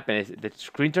thing that happened is the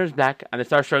screen turns black and they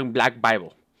start showing Black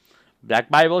Bible. Black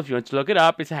Bible, if you want to look it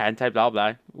up, it's a hentai, blah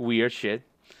blah, weird shit.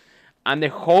 And the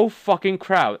whole fucking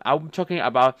crowd, I'm talking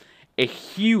about a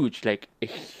huge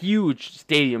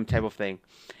stadium type of thing.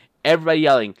 Everybody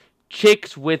yelling,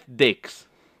 "Chicks with dicks."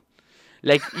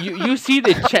 Like you see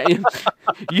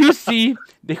you see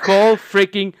the whole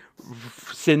freaking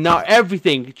scenario,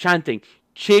 everything chanting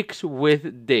 "chicks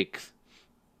with dicks."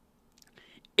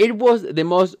 It was the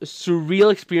most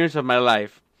surreal experience of my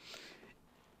life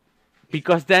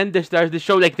because then they started to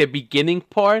show like the beginning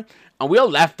part, and we all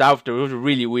left after. It was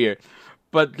really weird,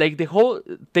 but like the whole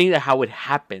thing that how it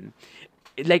happened,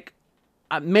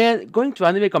 man, going to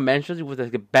anime conventions was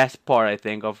like the best part I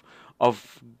think of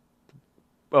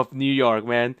New York,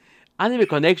 man. Anime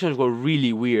connections were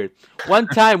really weird. One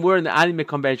time we were in the anime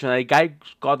convention and a guy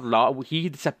got lost. He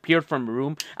disappeared from the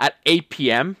room at 8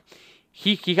 p.m.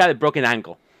 He had a broken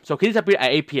ankle. So he disappeared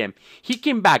at 8 p.m. He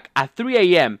came back at 3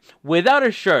 a.m. without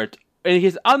a shirt, in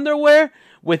his underwear,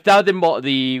 without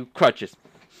the crutches.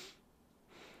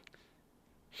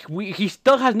 He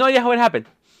still has no idea how it happened.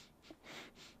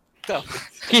 Oh.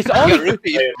 His only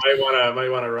Might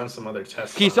wanna run some other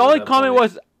tests. his on it only at that comment point.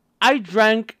 was, "I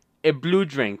drank a blue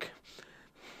drink,"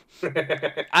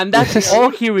 and that's all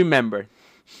he remembered.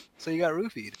 So you got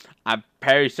roofied.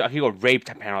 He got raped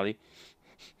apparently.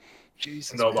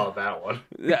 Jesus. know man. about that one.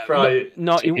 Yeah, Probably.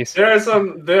 no. Jeez.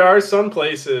 There are some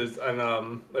places, and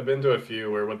I've been to a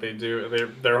few where what they do,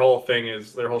 their whole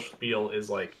spiel is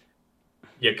like,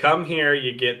 you come here,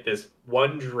 you get this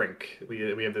one drink. We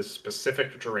have this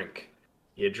specific drink.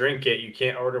 You drink it, you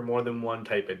can't order more than one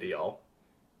type of deal,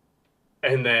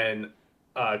 and then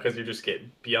because you just get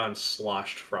beyond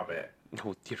sloshed from it.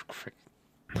 Oh dear Christ.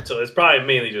 So it's probably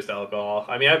mainly just alcohol.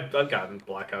 I mean, I've gotten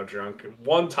blackout drunk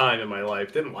one time in my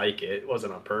life. Didn't like it. It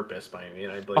wasn't on purpose by me.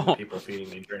 And I blame Oh. people feeding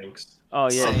me drinks. Oh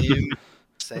yeah. Same.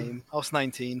 Same. I was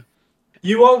 19.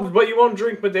 You won't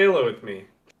drink Modelo with me.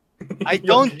 I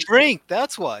don't drink.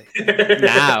 That's why.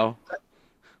 Now.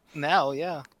 Now,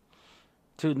 yeah.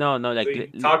 No,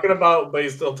 like But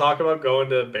he's still talking about going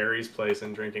to Barry's place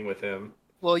and drinking with him.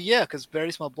 Well, yeah, because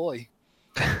Barry's my boy.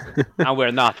 and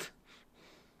we're not.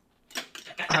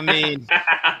 I mean,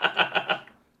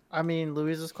 I mean,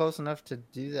 Louise is close enough to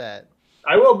do that.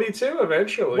 I will be too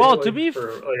eventually. Well, for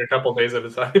like a couple days at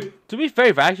a time. To be fair,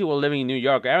 if I actually were living in New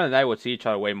York, Aaron and I would see each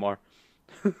other way more.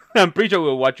 I'm pretty sure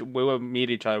we will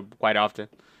meet each other quite often.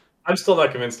 I'm still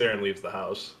not convinced Aaron leaves the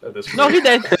house at this point. No, he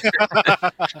did.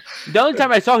 The only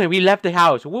time I saw him, he left the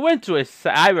house. We went to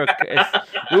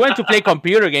we went to play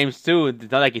computer games too.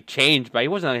 It's not like it changed, but he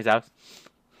wasn't at his house.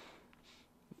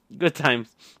 Good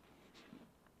times.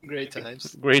 great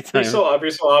times. Great times.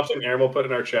 Every so often, Aaron will put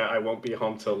in our chat, "I won't be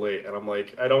home till late," and I'm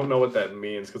like, I don't know what that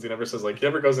means because he never says he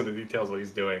never goes into details what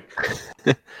he's doing.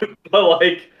 But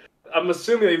I'm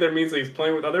assuming it either means that he's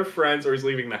playing with other friends or he's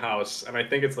leaving the house, and I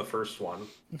think it's the first one.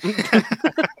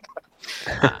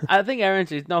 I think Aaron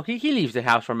says no. He leaves the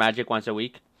house for Magic once a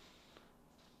week.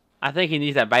 I think he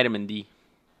needs that vitamin D.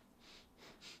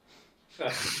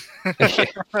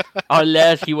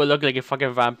 Unless he will look like a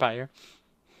fucking vampire.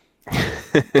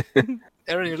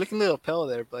 Aaron, you're looking a little pale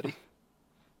there, buddy.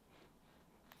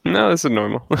 No, this is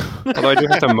normal. Although I do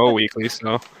have to mow weekly,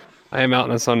 so I am out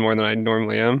in the sun more than I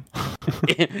normally am.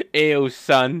 Ew,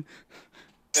 son.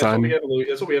 That's what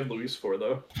we have Luis for,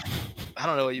 though. I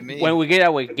don't know what you mean. When we get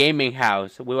our gaming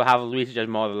house, we will have Luis just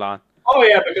mow the lawn. Oh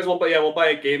yeah, because we'll buy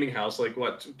a gaming house. Like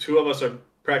what? Two of us are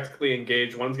practically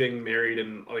engaged. One's getting married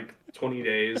in 20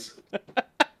 days.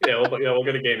 We'll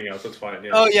get a gaming house. That's fine.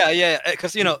 Yeah. Oh yeah.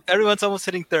 Because everyone's almost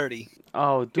hitting 30.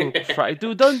 Oh, dude,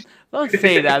 dude, don't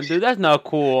say that, dude. That's not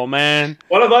cool, man.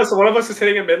 One of us is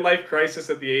hitting a midlife crisis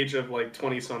at the age of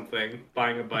 20 something,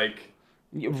 buying a bike.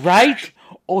 Right?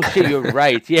 Oh shit, you're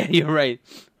right. Yeah, you're right.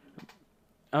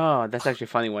 Oh, that's actually a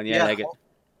funny one. Yeah, I like it.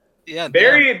 Yeah,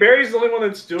 Barry's the only one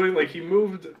that's doing he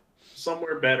moved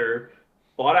somewhere better,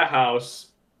 bought a house.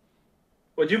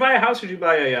 Would you buy a house or did you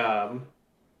buy a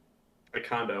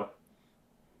condo?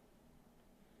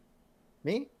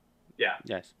 Me? Yeah.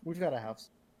 Yes. We've got a house.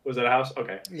 Was it a house?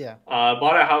 Okay. Yeah.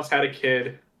 Bought a house, had a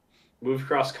kid, moved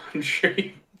cross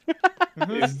country.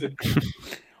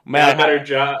 Man, better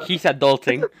job. He's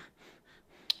adulting.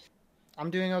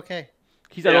 I'm doing okay.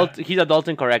 He's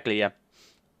adulting correctly. Yeah.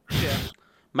 Yeah.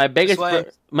 My biggest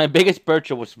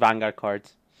purchase was Vanguard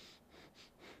cards.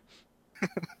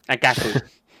 And cat food.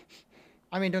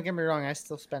 I mean, don't get me wrong. I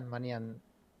still spend money on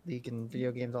League and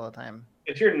video games all the time.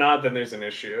 If you're not, then there's an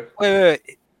issue.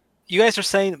 Wait. You guys are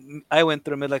saying I went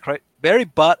through a midlife crisis. Barry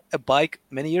bought a bike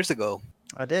many years ago.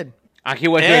 I did. And he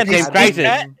went through the same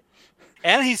crisis.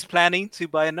 And he's planning to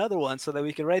buy another one so that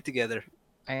we can ride together.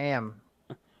 I am.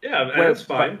 Yeah, that's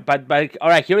fine. But all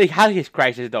right, he already had his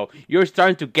crisis though. You're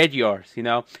starting to get yours, He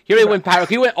already went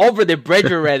he went over the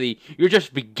bridge already. You're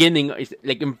just beginning,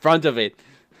 in front of it.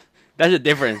 That's the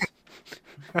difference.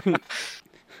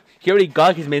 He already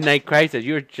got his midnight crisis.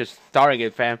 You're just starting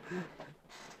it, fam.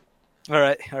 All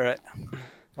right.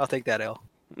 I'll take that L.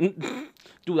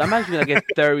 Dude, I'm actually gonna get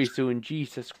 30 soon.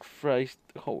 Jesus Christ,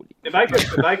 holy. If I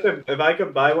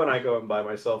could buy one, I go and buy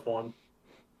myself one.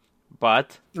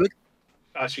 But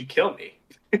she'd kill me.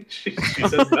 she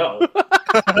says no.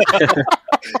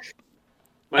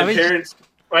 My parents,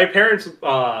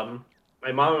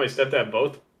 my mom and my stepdad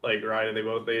both ride, and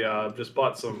they just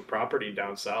bought some property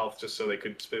down south just so they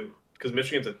could spin, because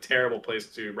Michigan's a terrible place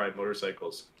to ride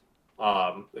motorcycles.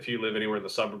 If you live anywhere in the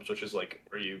suburbs, which is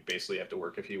where you basically have to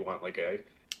work if you want a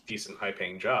decent high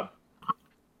paying job.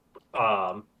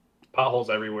 Potholes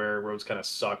everywhere, roads kind of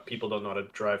suck, people don't know how to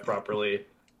drive properly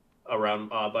around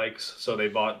bikes, so they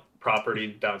bought property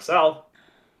down south,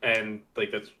 and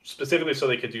that's specifically so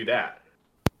they could do that.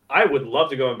 I would love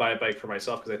to go and buy a bike for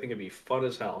myself because I think it'd be fun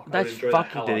as hell. That's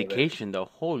fucking dedication, though.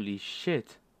 Holy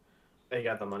shit! They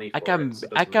got the money. I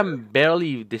can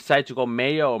barely decide to go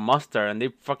mayo or mustard, and they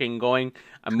fucking going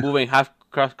and moving half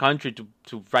cross country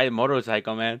to ride a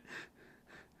motorcycle, man.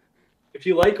 If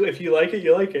you like it, you like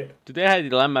it. Today I had a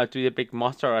dilemma to either pick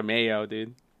mustard or mayo,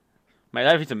 dude. My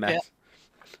life is a mess.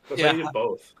 Yeah. You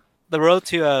both. The road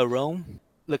to Rome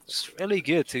looks really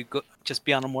good to go, just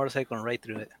be on a motorcycle and ride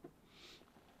through it.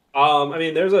 I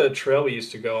mean, there's a trail we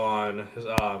used to go on.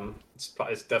 It's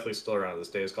definitely still around this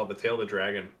day. It's called the Tail of the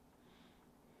Dragon.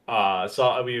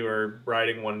 So we were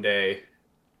riding one day.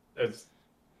 I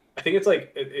think it's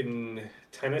in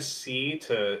Tennessee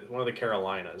to one of the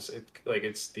Carolinas.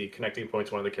 It's the connecting point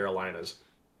to one of the Carolinas.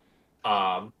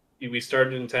 We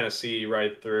started in Tennessee,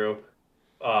 right through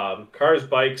cars,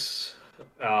 bikes,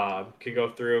 can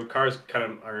go through. Cars kind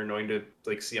of are annoying to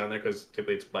like see on there because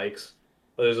typically it's bikes.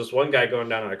 But there's this one guy going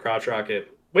down on a crotch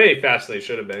rocket way faster than he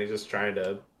should have been. He's just trying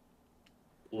to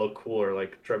look cool or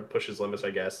like try to push his limits,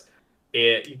 I guess.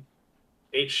 It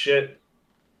ate shit.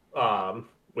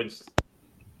 When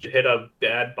hit a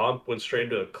bad bump, went straight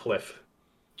into a cliff.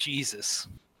 Jesus.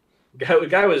 The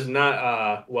guy was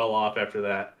not well off after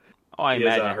that. Oh, I He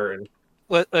is imagine. hurting.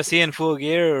 Was he in full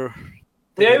gear? Or...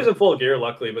 Yeah, he was in full gear,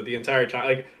 luckily, but the entire time,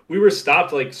 like, we were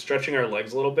stopped, like, stretching our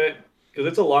legs a little bit,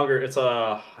 because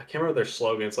I can't remember their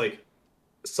slogan, it's like,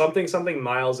 something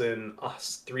miles in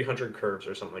 300 curves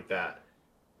or something like that.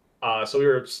 So we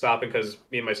were stopping because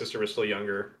me and my sister were still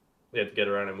younger. We had to get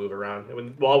around and move around.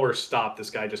 And while we're stopped, this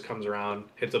guy just comes around,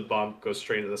 hits a bump, goes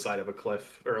straight into the side of a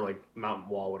cliff, or, like, mountain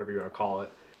wall, whatever you want to call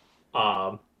it.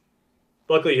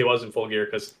 Luckily, he was in full gear,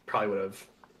 because probably would have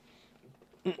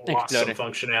lost some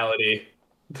functionality.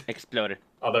 Exploded.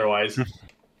 Otherwise,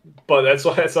 but that's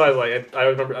why I was like,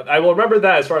 I will remember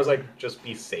that as far as like, just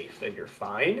be safe and you're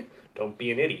fine. Don't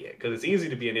be an idiot, because it's easy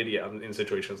to be an idiot in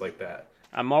situations like that.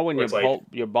 I'm more when Where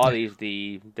your body is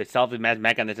the self-defense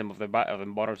mechanism of a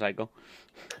motorcycle.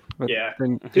 But Yeah.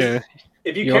 then, yeah,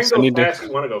 If you You can also go need to- fast,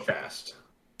 you want to go fast.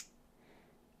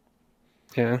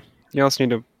 yeah. You also need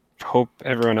to hope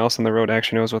everyone else on the road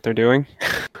actually knows what they're doing.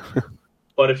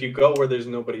 But if you go where there's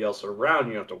nobody else around,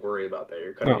 you don't have to worry about that.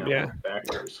 You're cutting out yeah.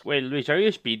 factors. Wait, Luis, are you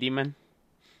a speed demon?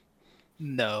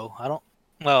 No, I don't.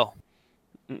 Well,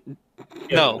 He doesn't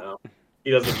No. know.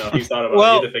 He doesn't know. He's thought about it. He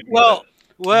had to think about it.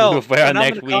 We'll find out when I'm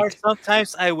next in the car, week.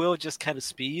 sometimes I will just kind of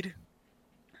speed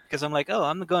because I'm like, oh,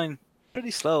 I'm going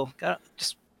pretty slow. Got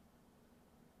just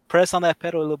press on that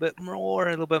pedal a little bit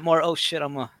more. Oh shit,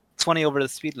 I'm 20 over the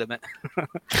speed limit.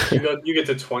 You get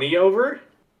to 20 over?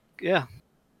 Yeah,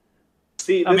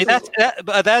 See, I mean this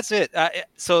but that's it.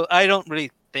 So I don't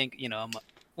really think I'm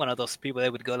one of those people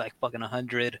that would go like fucking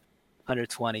 100,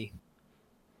 120.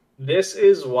 This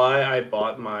is why I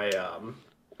bought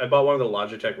I bought one of the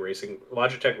Logitech racing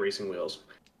wheels,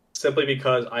 simply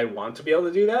because I want to be able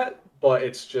to do that, but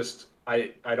it's just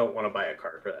I don't want to buy a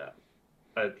car for that.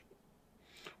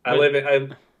 I live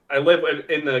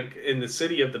in the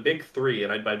city of the big three,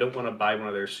 and I don't want to buy one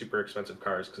of their super expensive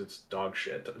cars because it's dog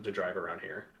shit to drive around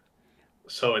here.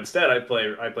 So instead, I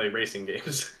play racing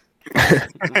games.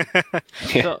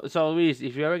 Yeah. So Luis,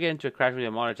 if you ever get into a crash with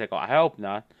your motorcycle, I hope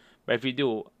not, but if you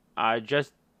do,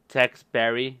 just text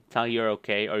Barry, tell you're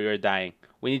okay or you're dying.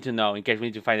 We need to know in case we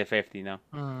need to find a 50 now.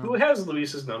 Who has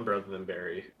Luis's number other than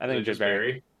Barry? I think Is it it's just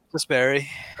Barry. Just Barry.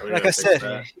 Are we Like gonna I fix said,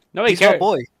 that? Nobody he's my cares.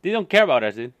 boy. They don't care about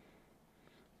us, dude.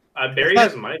 Barry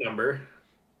has my number.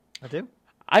 I do.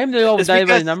 I am the one with It's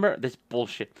everybody's because- number. That's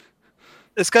bullshit.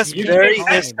 It's because You Barry can't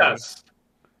is. text us.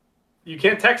 You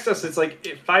can't text us. It's like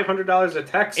 $500 a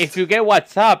text. If you get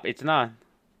WhatsApp, it's not.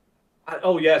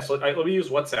 Oh yes, let me use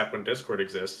WhatsApp when Discord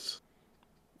exists.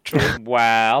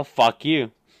 Well, fuck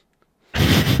you.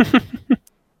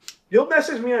 You'll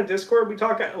message me on Discord. We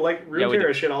talk like Yeah, room we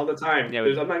hero do. shit all the time. Yeah,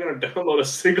 we I'm not gonna download a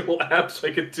single app so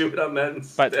I could do it on that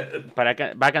instead. But I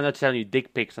cannot send you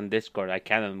dick pics on Discord. I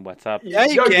can on WhatsApp. Yeah,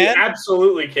 you Yo, can.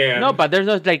 absolutely can. No, but there's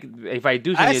no like if I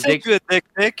do send I you a sent dick. you a dick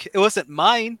pic. It wasn't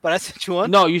mine, but I sent you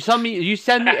one. No, you send me a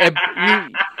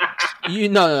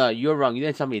no, you're wrong. You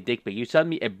didn't send me a dick pic. You sent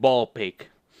me a ball pic.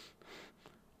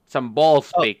 Some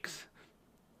balls pics.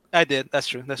 I did. That's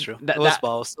true. That's true. That- It was that-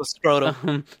 balls. It was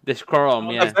scrotum. The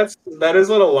scroll, yeah. That is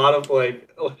what a lot of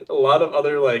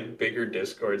other like bigger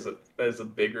Discords that is a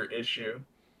bigger issue.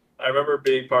 I remember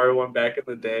being part of one back in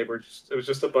the day where it was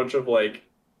just a bunch of like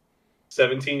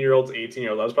 17-year-olds,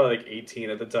 18-year-olds. I was probably like 18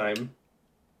 at the time,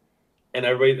 and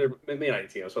everybody, maybe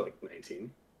 19. I was probably like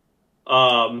 19.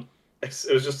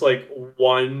 It was just like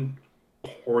one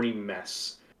horny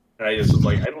mess, and I just was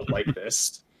like, I don't like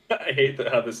this. I hate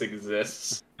how this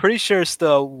exists. Pretty sure it's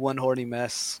the one horny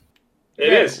mess.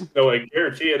 It Yeah. is. No, I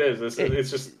guarantee it is. It's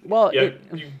just Well, you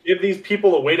give these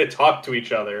people a way to talk to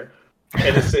each other,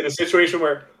 and it's in a situation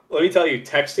where, let me tell you,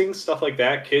 texting stuff like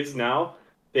that, kids now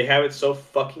they have it so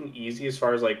fucking easy as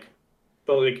far as like,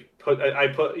 you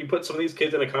put some of these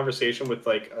kids in a conversation with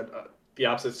like the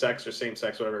opposite sex or same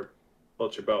sex, whatever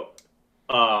floats your boat,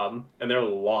 and they're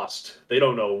lost. They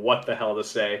don't know what the hell to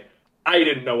say. I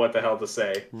didn't know what the hell to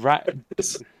say. right, And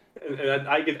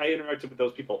I interacted with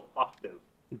those people often.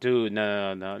 dude.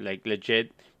 No. Like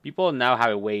legit, people now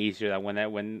have it way easier than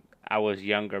when I was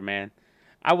younger, man.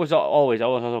 I was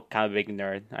also kind of a big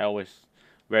nerd.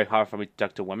 Very hard for me to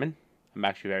talk to women. I'm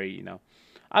actually very,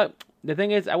 the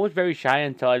thing is, I was very shy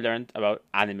until I learned about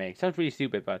anime. It sounds really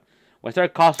stupid, but when I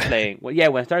started cosplaying,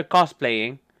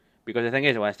 because the thing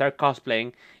is, when I started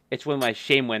cosplaying, it's when my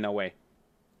shame went away.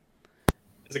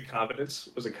 Is it confidence?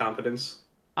 Was it confidence?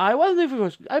 I wonder if it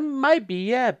was. I might be,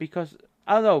 yeah, because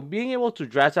I don't know. Being able to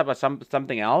dress up as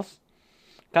something else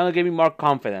kind of gave me more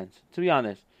confidence. To be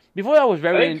honest, before I was I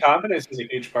very. think confidence is a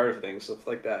huge part of things, stuff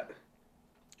like that.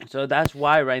 So that's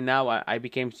why right now I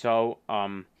became so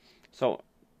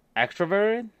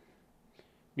extroverted.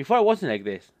 Before I wasn't like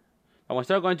this. But when I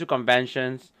started going to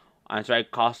conventions, I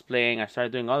started cosplaying, I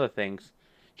started doing other things.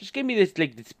 Just gave me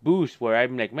this boost where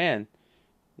I'm like, man,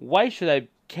 why should I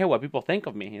care what people think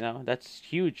of me? You know, that's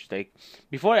huge. Like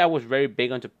before, I was very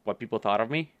big onto what people thought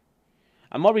of me.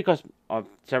 I'm more because of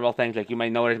several things. Like you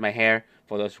might notice my hair.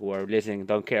 For those who are listening,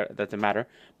 don't care. It doesn't matter.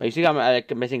 But you see, I'm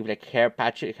like missing like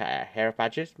patches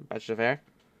of hair.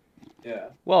 Yeah.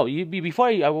 Well, before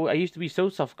I used to be so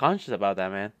self conscious about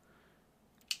that, man.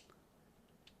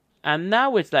 And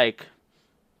now it's like,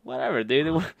 whatever,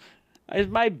 dude.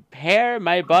 It's my hair,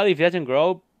 my body. If it doesn't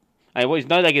grow, it's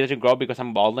not like it doesn't grow because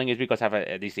I'm balding. It's because I have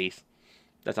a disease.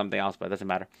 That's something else, but it doesn't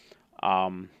matter.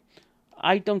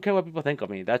 I don't care what people think of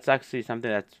me. That's actually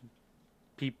something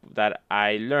that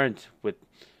I learned with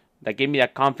that gave me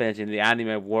that confidence in the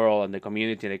anime world and the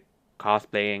community, the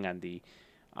cosplaying and the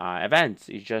events.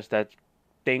 It's just that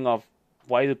thing of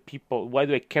why do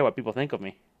I care what people think of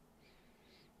me?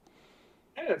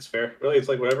 Yeah, that's fair. Really, it's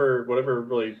like whatever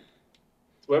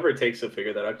it takes to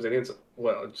figure that out. Because I think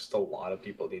just a lot of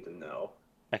people need to know.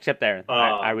 Except Aaron.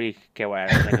 I really care what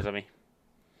Aaron thinks of me.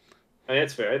 I mean,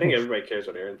 it's fair. I think everybody cares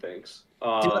what Aaron thinks.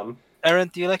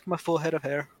 Aaron, do you like my full head of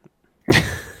hair?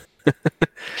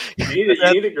 You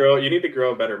need to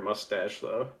grow a better mustache,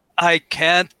 though. I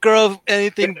can't grow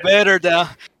anything better now.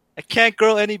 I can't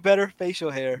grow any better facial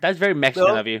hair. That's very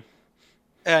Mexican of you.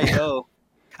 I know.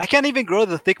 I can't even grow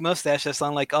the thick mustache that's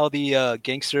on like all the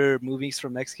gangster movies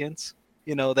from Mexicans.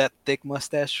 You know, that thick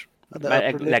mustache.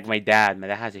 Like my dad. My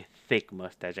dad has a thick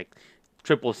mustache, like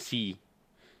triple C.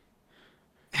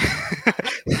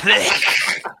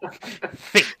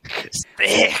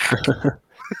 Thick.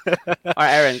 All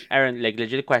right, Aaron, like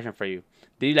legit question for you.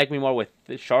 Do you like me more with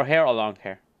short hair or long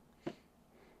hair?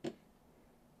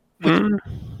 I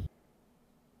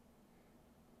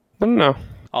don't know.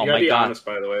 Oh you gotta my be god! honest,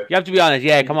 by the way. You have to be honest.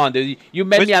 Yeah, come on, dude. You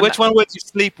met me. Which one would you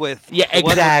sleep with? Yeah, The one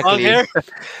with long exactly. hair?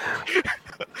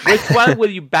 Which one will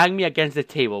you bang me against the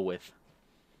table with?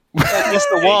 Against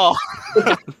the wall.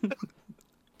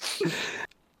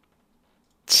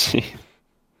 Gee.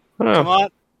 Come on.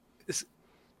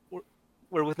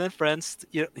 We're within friends.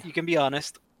 You can be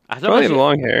honest. Probably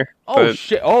long hair. Oh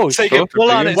shit! Oh so you shit! can pull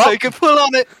on it. What? So you can pull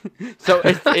on it. So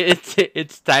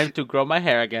it's time to grow my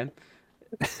hair again.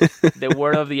 The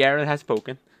word of the Aaron has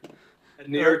spoken. The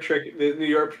New York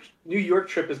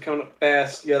trip is coming up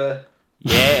fast. You gotta.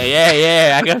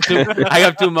 Yeah. I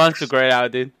got 2 months to grow it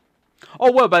out, dude.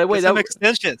 Oh well, by the way, some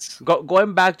extensions.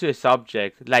 Going back to the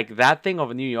subject, like that thing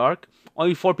of New York,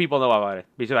 only 4 people know about it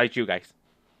besides you guys.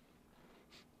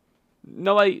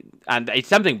 Nobody, and it's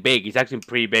something big. It's actually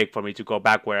pretty big for me to go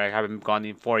back where I haven't gone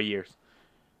in 4 years.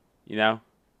 You know.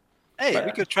 Hey,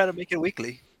 we could try to make it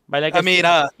weekly. But like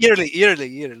yearly.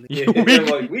 Yeah,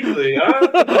 like weekly,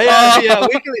 huh? yeah,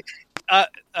 weekly. I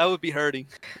would be hurting.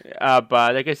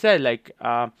 But like I said,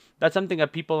 that's something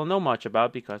that people don't know much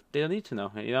about because they don't need to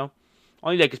know. You know,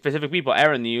 only like specific people.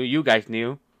 Aaron knew, you guys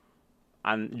knew,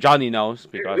 and Johnny knows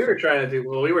because we were trying to do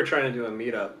a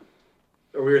meetup,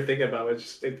 or we were thinking about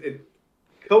it. It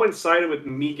coincided with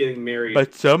me getting married.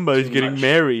 But somebody's getting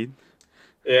married.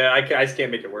 Yeah, I just can't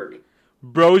make it work.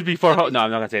 Bros before no, I'm not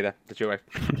gonna say that. That's your wife.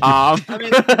 I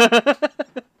mean,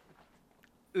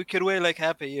 we could wait like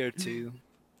half a year or two.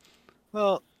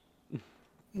 Well,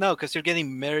 no, because you're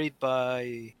getting married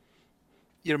what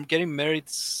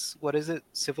is it,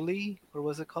 civilly, or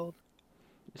what's it called?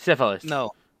 Syphilis.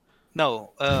 No,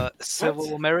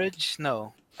 civil marriage.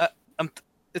 No,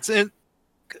 it's in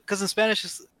because in Spanish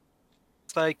it's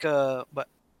like but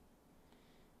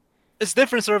it's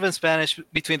different sort of in Spanish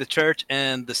between the church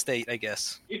and the state, I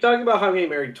guess. You talking about how I'm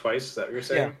getting married twice? Is that what you're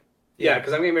saying? Yeah,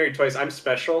 because I'm getting married twice. I'm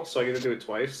special, so I get to do it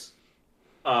twice.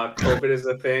 COVID is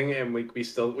the thing, and we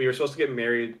were supposed to get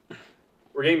married.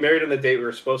 We're getting married on the date we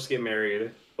were supposed to get married,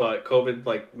 but COVID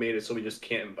made it so we just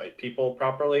can't invite people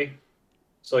properly.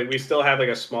 So we still have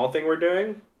a small thing we're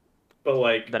doing,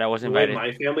 but that I was the invited. way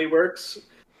my family works,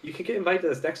 you can get invited to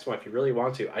this next one if you really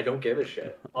want to. I don't give a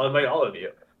shit. I'll invite all of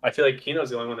you. I feel like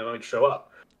Kino's the only one that might show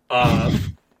up.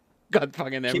 God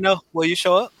fucking him. Kino, will you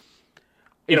show up?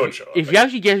 Kino would show up. If he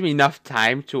actually gives me enough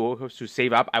time to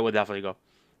save up, I would definitely go.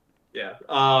 Yeah.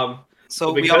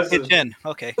 So we all pitch in.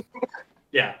 Okay.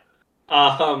 Yeah.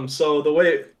 So the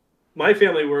way my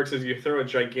family works is you throw a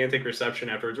gigantic reception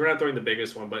afterwards. We're not throwing the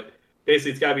biggest one, but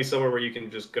basically it's got to be somewhere where you can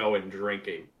just go and drink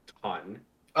a ton.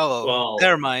 Oh, Well,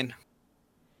 never mind.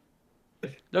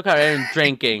 Look how Aaron's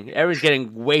drinking. Aaron's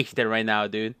getting wasted right now,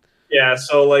 dude. yeah,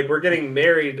 so like we're getting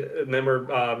married and then we're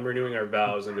renewing our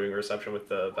vows and doing a reception with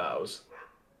the vows.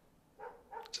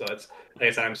 So it's, like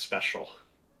I said, I'm special.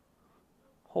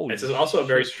 Holy It's also a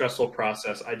very shit. stressful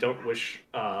process. I don't wish.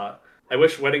 I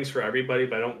wish weddings for everybody,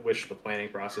 but I don't wish the planning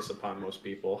process upon most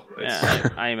people. It's, Yeah,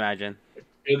 I imagine.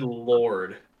 good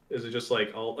lord, is it just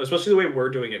like, especially the way we're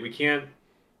doing it? We can't.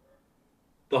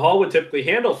 The hall would typically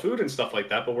handle food and stuff like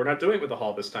that, but we're not doing it with the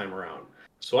hall this time around.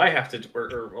 So I have to,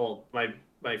 well,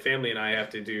 my family and I have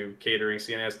to do catering.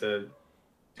 Sienna has to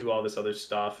do all this other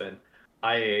stuff, and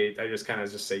I just kind of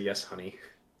just say yes, honey.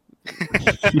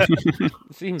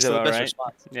 Seems It's the all best right.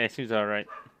 response. Yeah, it seems all right.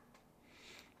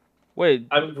 Wait,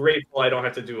 I'm grateful I don't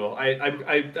have to do all.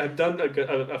 I've done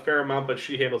a fair amount, but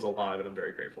she handles a lot, and I'm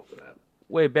very grateful for that.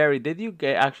 wait, Barry, did you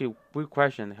get actually? Weird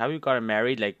question. Have you gotten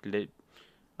married? Like, I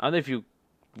don't know if you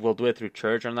will do it through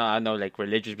church or not. I know like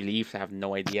religious beliefs. I have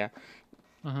no idea.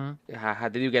 Mm-hmm. How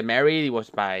did you get married? It was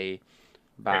by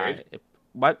Married.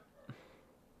 what?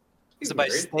 Is it by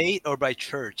state or by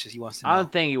church? As he wants to know. I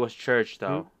don't think it was church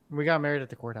though. We got married at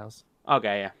the courthouse.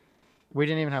 Okay, yeah, We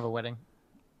didn't even have a wedding.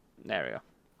 there we go.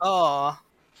 Oh,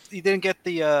 you didn't get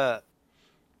the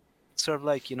sort of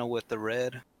like with the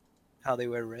red, how they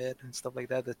wear red and stuff like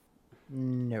that.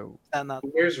 No, Not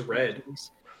Where's red?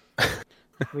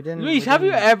 we didn't. Luis, we have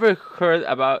you didn't- ever heard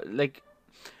about like?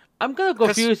 I'm kind of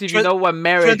confused if you know what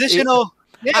marriage traditional.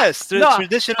 Yes, No,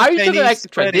 traditional. Are you Chinese talking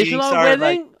like traditional weddings are wedding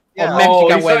like- or yeah.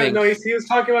 Mexican weddings? No, he was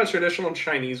talking about traditional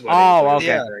Chinese weddings. Oh, that he was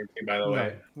okay. referring to, by the No,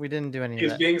 way, we didn't do any he of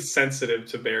was that. being sensitive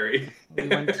to Barry. We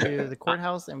went to the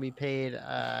courthouse and we paid,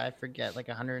 I forget, like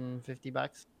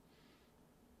 $150.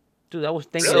 Dude, I was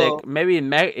thinking So- like maybe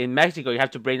in Mexico you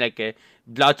have to bring like a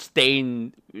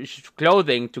blood-stained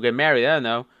clothing to get married. I don't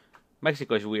know.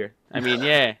 Mexico is weird. I mean,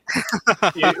 yeah.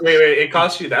 Wait, it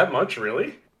cost you that much,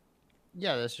 really?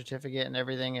 Yeah, the certificate and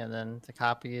everything, and then the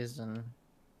copies and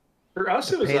For us,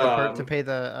 to it was pay to pay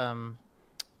the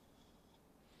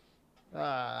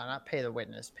not pay the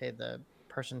witness, pay the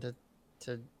person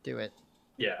to do it.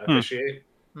 yeah, officiate.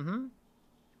 Mm-hmm.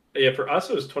 Yeah, for us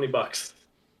it was $20.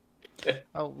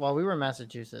 Oh well, we were in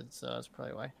Massachusetts, so that's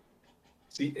probably why.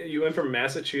 See, you went from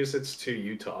Massachusetts to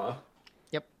Utah.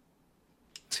 I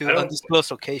to don't-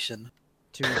 undisclosed location.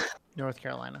 To North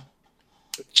Carolina.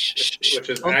 Which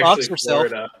is Don't actually box yourself.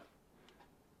 Florida.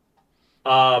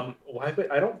 Why?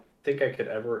 I don't think I could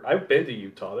ever. I've been to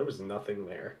Utah. There was nothing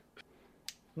there.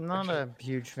 Not a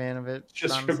huge fan of it.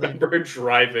 Just honestly. remember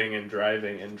driving and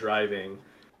driving and driving,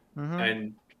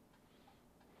 Mhm.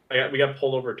 and we got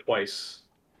pulled over twice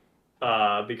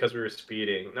because we were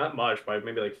speeding. Not much, by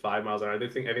maybe like 5 miles an hour. I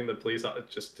think the police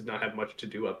just did not have much to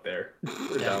do up there.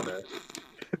 We're Yeah. down there.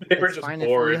 They were It's just fine if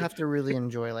bored. you have to really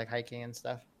enjoy like hiking and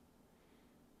stuff.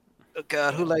 Oh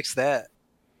God, who likes that?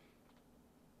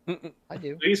 I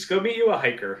do. Please go meet you a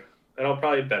hiker. That'll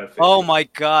probably benefit. Oh you. my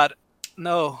God,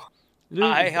 no!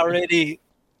 I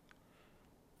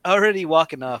already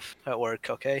walk enough at work.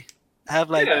 Okay, I have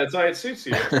like Yeah, that's why it suits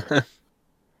you.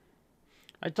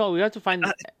 I told we have to find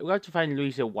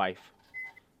Luis a wife.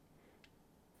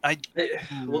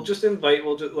 We'll just invite.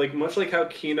 We'll just like much like how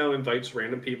Kino invites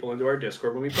random people into our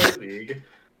Discord when we play League.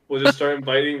 We'll just start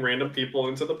inviting random people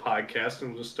into the podcast,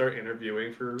 and we'll just start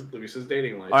interviewing for Luis's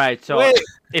dating life. All right, so Wait,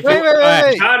 if wait, you, wait, all right,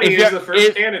 wait. Johnny If is you're- the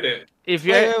first candidate. if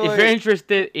you're Wait, if wait. you're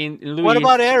interested in Luis, what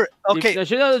about Aaron? Okay, no,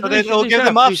 so then Luis, we'll give shut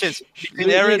them up, options Luis, between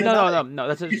Luis, Aaron and no.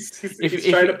 That's He's if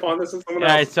trying you- to pawn this on someone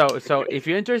yeah. else. So if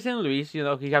you're interested in Luis, you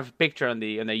know he has a picture on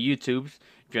the YouTubes.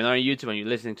 If you're not on YouTube and you're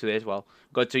listening to this, well,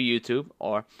 go to YouTube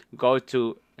or go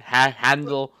to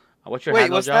handle. What's your Wait,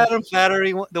 handle, was John? that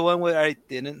unflattering? The one where I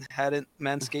hadn't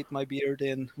manscaped my beard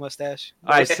and mustache?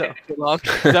 All right, so Too long?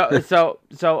 so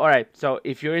all right. So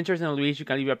if you're interested in Luis, you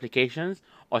can leave your applications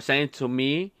or send it to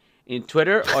me in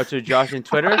Twitter or to Josh in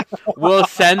Twitter. We'll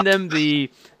send them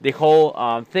the whole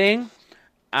thing.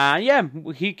 Yeah,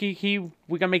 we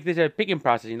can make this a picking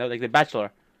process, you know, like The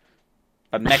Bachelor,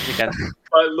 but Mexican.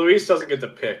 But Luis doesn't get to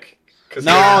pick. Cause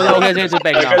No, he doesn't get to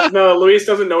pick, no. Because, no, Luis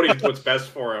doesn't know what's best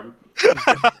for him.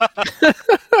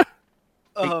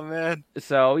 Oh man!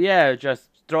 So yeah, just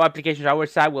throw applications our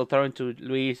side. We'll throw into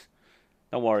Luis.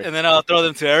 Don't worry. And then I'll throw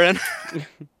them to Aaron.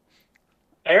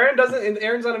 Aaron doesn't.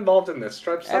 Aaron's not involved in this.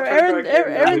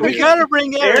 Aaron- We gotta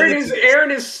bring Aaron. Aaron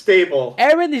is stable.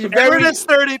 Aaron is very Aaron is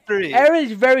 33. Aaron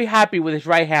is very happy with his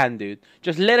right hand, dude.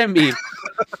 Just let him be.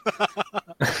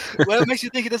 What makes you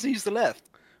think he doesn't use the left?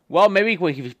 Well, maybe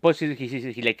when he puts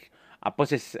he like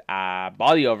puts his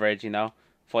body over it, you know,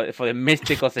 for the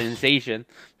mystical sensation.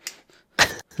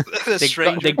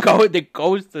 The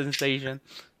ghost sensation.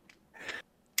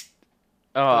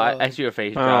 Oh, I see your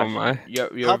face, Josh. Oh my!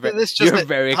 You're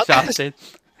very exhausted.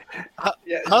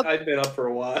 I've been up for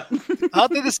a while. How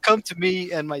did this come to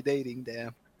me and my dating?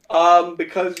 Damn.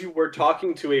 Because you were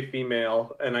talking to a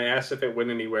female, and I asked if it went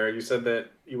anywhere. You said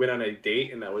that you went on a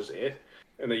date, and that was it,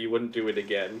 and that you wouldn't do it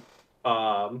again.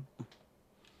 I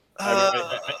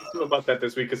asked him about that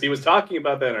this week because he was talking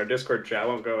about that in our Discord chat. I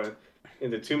won't go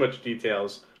into too much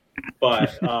details,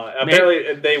 but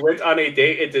apparently they went on a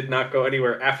date. It did not go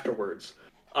anywhere afterwards,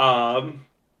 and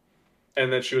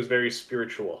then she was very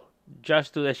spiritual.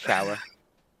 Just to the shower.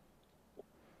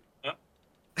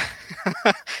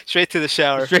 Straight to the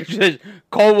shower.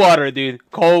 Cold water, dude.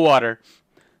 Cold water.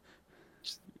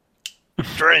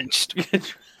 Drenched.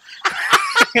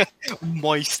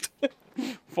 Moist.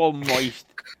 Full moist.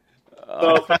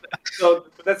 So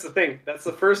that's the thing. That's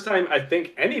the first time I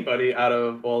think anybody out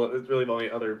of, well, it's really the only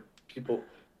other people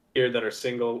here that are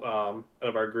single out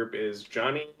of our group is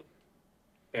Johnny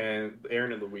and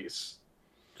Aaron and Luis.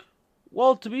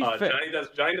 Well, to be fair,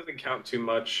 Johnny doesn't count too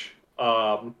much.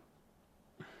 I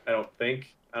don't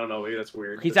think. I don't know. Maybe that's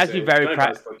weird. He's actually very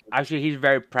private. Actually, he's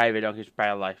very private on his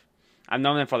private life. I've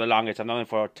known him for the longest. I've known him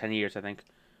for 10 years, I think.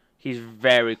 He's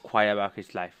very quiet about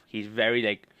his life. He's very,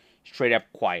 like, straight up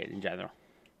quiet in general.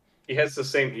 He has the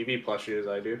same Eevee plushie as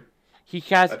I do. He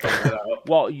has...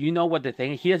 Well, you know what the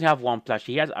thing is? He doesn't have one plushie.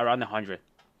 He has around 100.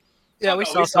 Yeah, we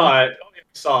saw it. We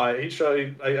saw it. He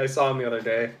showed. I saw him the other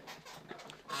day.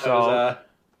 So...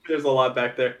 there's a lot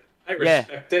back there. I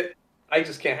respect it. I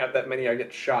just can't have that many. I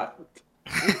get shot.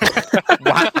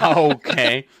 Wow,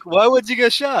 okay. Why would you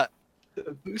get shot?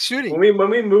 Who's shooting? When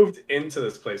we moved into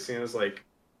this place, it was like,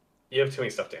 you have too many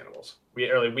stuffed animals. We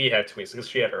have too many because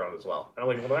she had her own as well. And I'm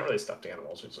like, well, they're not really stuffed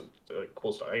animals. It's like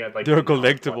cool stuff. I got like they're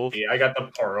collectibles. I got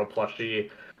the Poro plushie.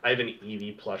 I have an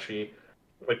Eevee plushie.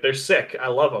 Like they're sick. I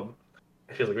love them.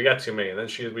 She's like, we got too many. And then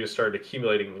we just started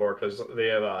accumulating more because they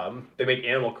have they make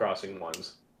Animal Crossing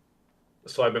ones.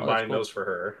 So I've been buying those for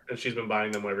her, and she's been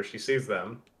buying them whenever she sees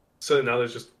them. So now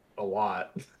there's just a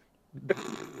lot.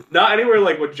 Not anywhere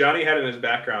like what Johnny had in his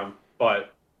background,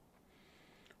 but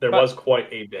there was quite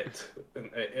a bit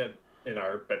in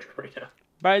our bedroom right now.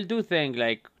 But I do think,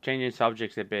 like, changing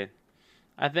subjects a bit,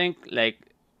 I think, like,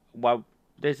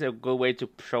 this is a good way to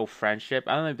show friendship.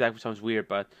 I don't know if that sounds weird,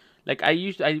 but, like, I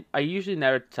usually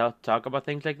never talk about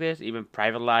things like this, even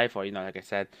private life or, like I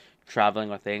said, traveling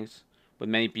or things with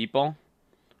many people.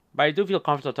 But I do feel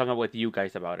comfortable talking with you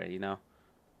guys about it,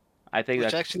 I think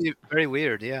that's actually very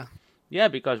weird, yeah. Yeah,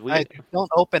 because I don't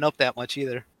open up that much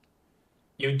either.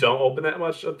 You don't open that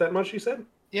much, you said?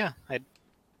 Yeah,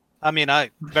 I mean,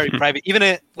 very private,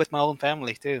 even with my own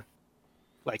family too.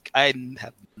 Like, I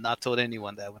have not told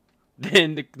anyone that one.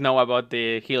 Didn't know about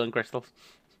the healing crystals.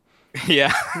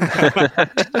 Yeah.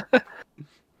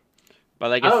 But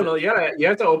like I don't know. You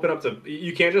have to open up to.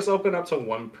 You can't just open up to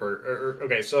one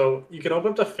okay, so you can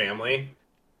open up to family,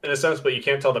 in a sense, but you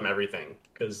can't tell them everything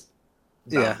because.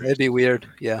 Yeah, it'd be weird.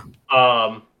 Yeah.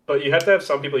 But you have to have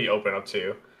some people you open up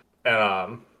to,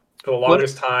 and for the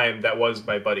longest time that was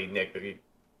my buddy Nick. But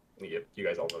you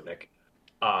guys all know Nick.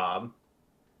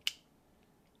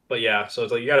 But yeah, so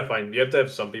it's like you have to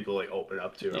have some people like open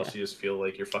up to, or else you just feel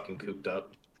like you're fucking cooped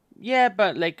up. Yeah,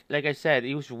 but like I said,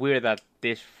 it was weird that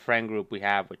this friend group we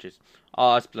have, which is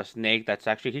us plus Nick,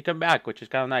 he come back, which is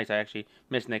kind of nice. I actually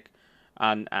miss Nick,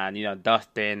 and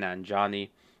Dustin and Johnny.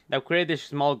 That created this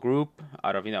small group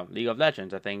out of League of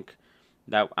Legends. I think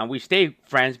and we stay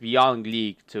friends beyond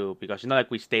League too, because it's not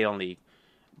like we stay on League,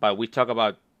 but we talk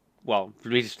about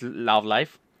Luis' love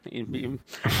life and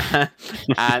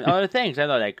other things. I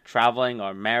know, like traveling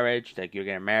or marriage, like you're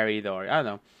getting married, or I don't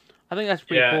know. I think that's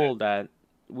pretty cool that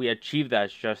we achieved that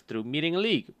just through meeting a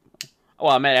League.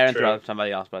 Well, I met Aaron through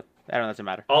somebody else, but Aaron doesn't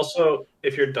matter. Also,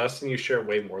 if you're Dustin, you share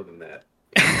way more than that.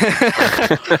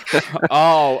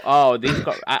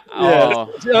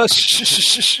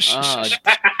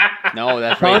 No,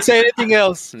 that's right. Don't say anything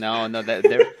else. No,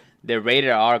 the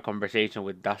rated R conversation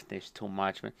with Dustin is too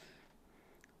much, man.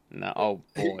 No, oh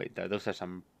boy, those are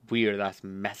some weird ass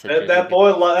messages. That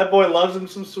boy loves him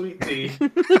some sweet tea.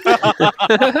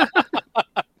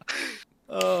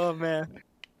 Oh man.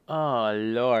 Oh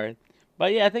Lord.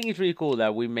 But yeah, I think it's really cool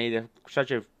that we made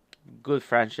such a good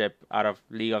friendship out of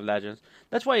League of Legends.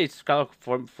 That's why it's kind of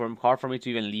hard for me to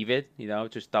even leave it,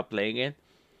 to stop playing it.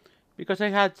 Because I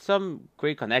had some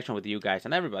great connection with you guys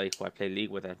and everybody who I play League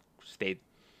with and stayed.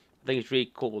 I think it's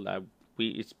really cool that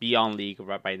it's beyond League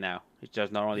right now. It's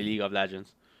just not only League of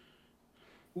Legends.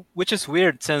 Which is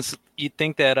weird, since you'd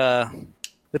think that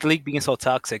with League being so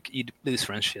toxic, you'd lose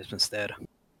friendships instead.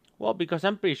 Well, because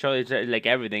I'm pretty sure it's like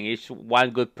everything. It's one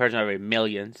good person every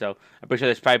million. So I'm pretty sure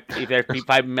there's if there's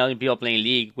 5 million people playing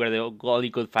League, we're the only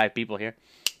good 5 people here.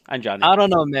 And Johnny. I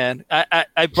don't know, man.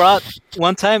 I brought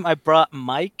one time. I brought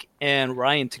Mike and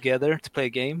Ryan together to play a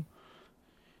game,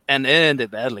 and it ended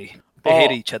badly. They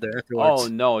hated each other afterwards. Oh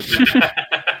no, dude.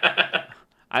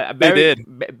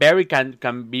 Barry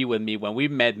can be with me. When we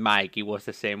met Mike, it was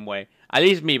the same way. At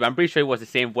least me, but I'm pretty sure it was the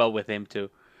same well with him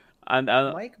too. And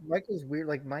Mike was weird.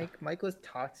 Like Mike was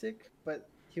toxic, but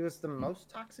he was the most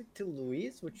toxic to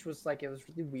Luis, which was like it was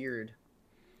really weird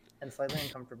and slightly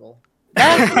uncomfortable.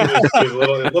 There's a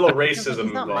little racism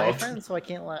He's not involved. my friend, so I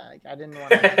can't I didn't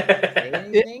want to say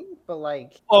anything, but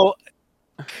like,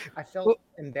 I felt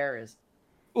embarrassed.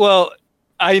 Well,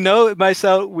 I know it might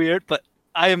sound weird, but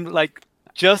I am like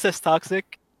just as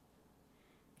toxic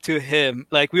to him.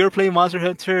 Like we were playing Monster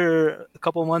Hunter a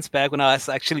couple months back when I was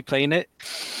actually playing it,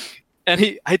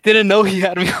 and I didn't know he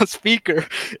had me on speaker,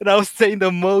 and I was saying the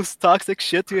most toxic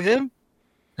shit to him,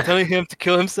 telling him to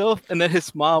kill himself, and then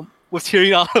his mom was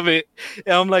hearing all of it,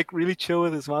 and I'm like really chill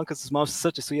with his mom because his mom's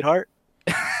such a sweetheart.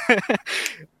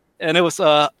 And it was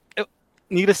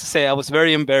needless to say, I was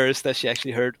very embarrassed that she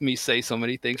actually heard me say so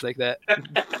many things like that.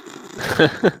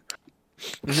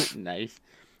 Nice.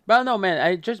 But no,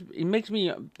 man, it makes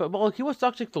me. But well, he was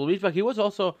toxic to Luis, but he was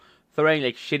also throwing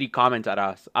like shitty comments at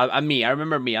us, at me. I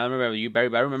remember you, Barry,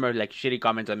 but I remember like shitty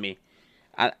comments on me,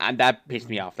 and that pissed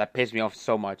me off. That pissed me off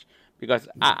so much because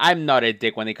I'm not a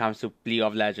dick when it comes to League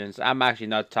of Legends. I'm actually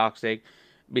not toxic.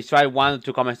 Besides 1 or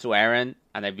 2 comments to Aaron,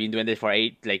 and I've been doing this for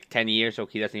 10 years, so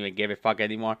he doesn't even give a fuck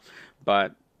anymore.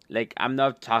 But like, I'm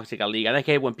not toxic at League. I like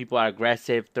it when people are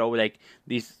aggressive, throw like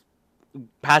these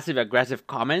passive aggressive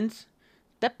comments.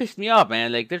 That pissed me off,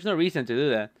 man. Like, there's no reason to do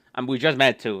that. And we just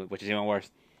met too, which is even worse.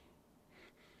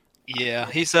 Yeah,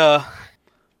 he's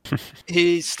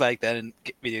like that in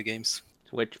video games.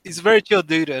 He's a very chill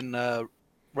dude in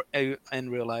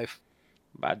real life.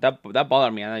 But that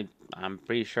bothered me, and I'm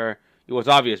pretty sure it was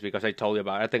obvious because I told you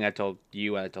about it. I think I told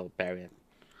you and I told Barry.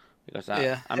 Because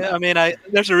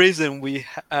there's a reason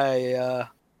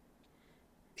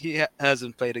he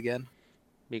hasn't played again.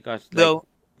 Because though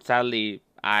sadly,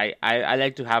 I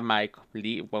like to have my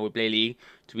League, when we play League,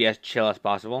 to be as chill as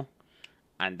possible,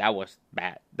 and that was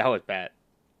bad.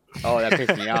 Oh, that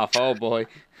pissed me off. Oh boy.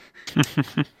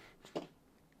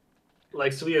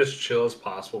 Likes to be as chill as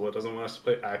possible, but doesn't want us to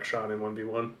play Action in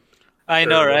 1v1. I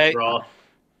know, right?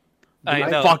 I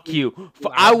know. Fuck you.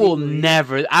 I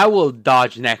will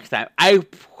dodge next time. I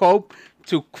hope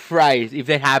to Christ if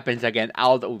that happens again,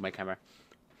 I'll my camera.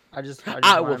 I just want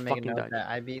to make a note that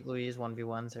I beat Luis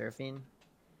 1v1 Seraphine.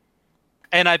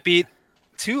 And I beat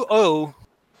 2-0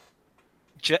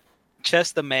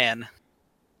 Chess the Man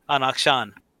on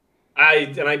Akshan. I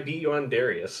beat you on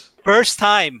Darius. First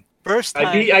time.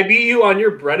 I beat you on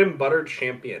your bread and butter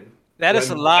champion. That is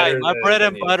a lie. My bread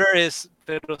and butter is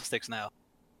Fiddlesticks now.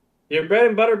 Your bread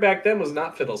and butter back then was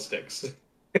not Fiddlesticks.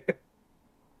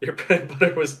 Your bread and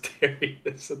butter was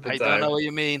Darius at the time. I don't know what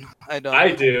you mean. I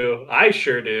do. I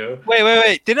sure do.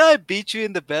 Wait. Didn't I beat you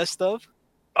in the best of?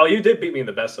 Oh, you did beat me in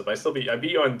the best of. I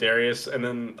beat you on Darius, and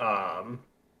then I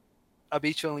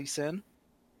beat you on Lee Sin.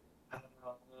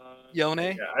 Yone?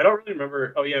 Yeah, I don't really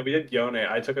remember. Oh yeah, we did Yone.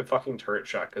 I took a fucking turret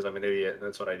shot because I'm an idiot, and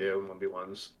that's what I do in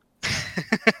 1v1s.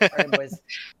 Alright, boys.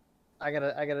 I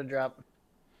gotta drop.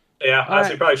 Yeah,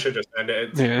 honestly, probably should just end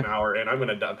it. It's an hour, and I'm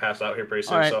gonna pass out here pretty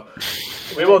soon. Right. So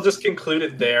we will just conclude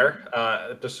it there.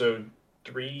 Episode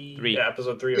 3. Yeah,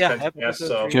 episode 3 of Pentacast.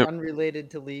 So unrelated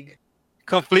to League.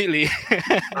 Completely.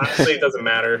 Honestly, it doesn't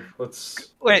matter.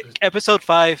 Wait, episode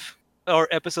 5 or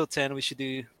episode 10. We should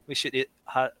eat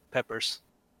hot peppers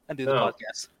and do the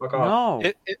podcast. Fuck off.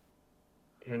 No,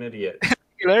 you're an idiot.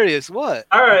 Hilarious. What?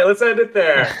 All right, let's end it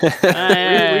there.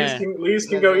 Lee's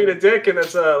can go eat a dick, and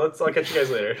I'll catch you guys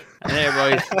later. Hey,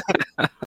 boys.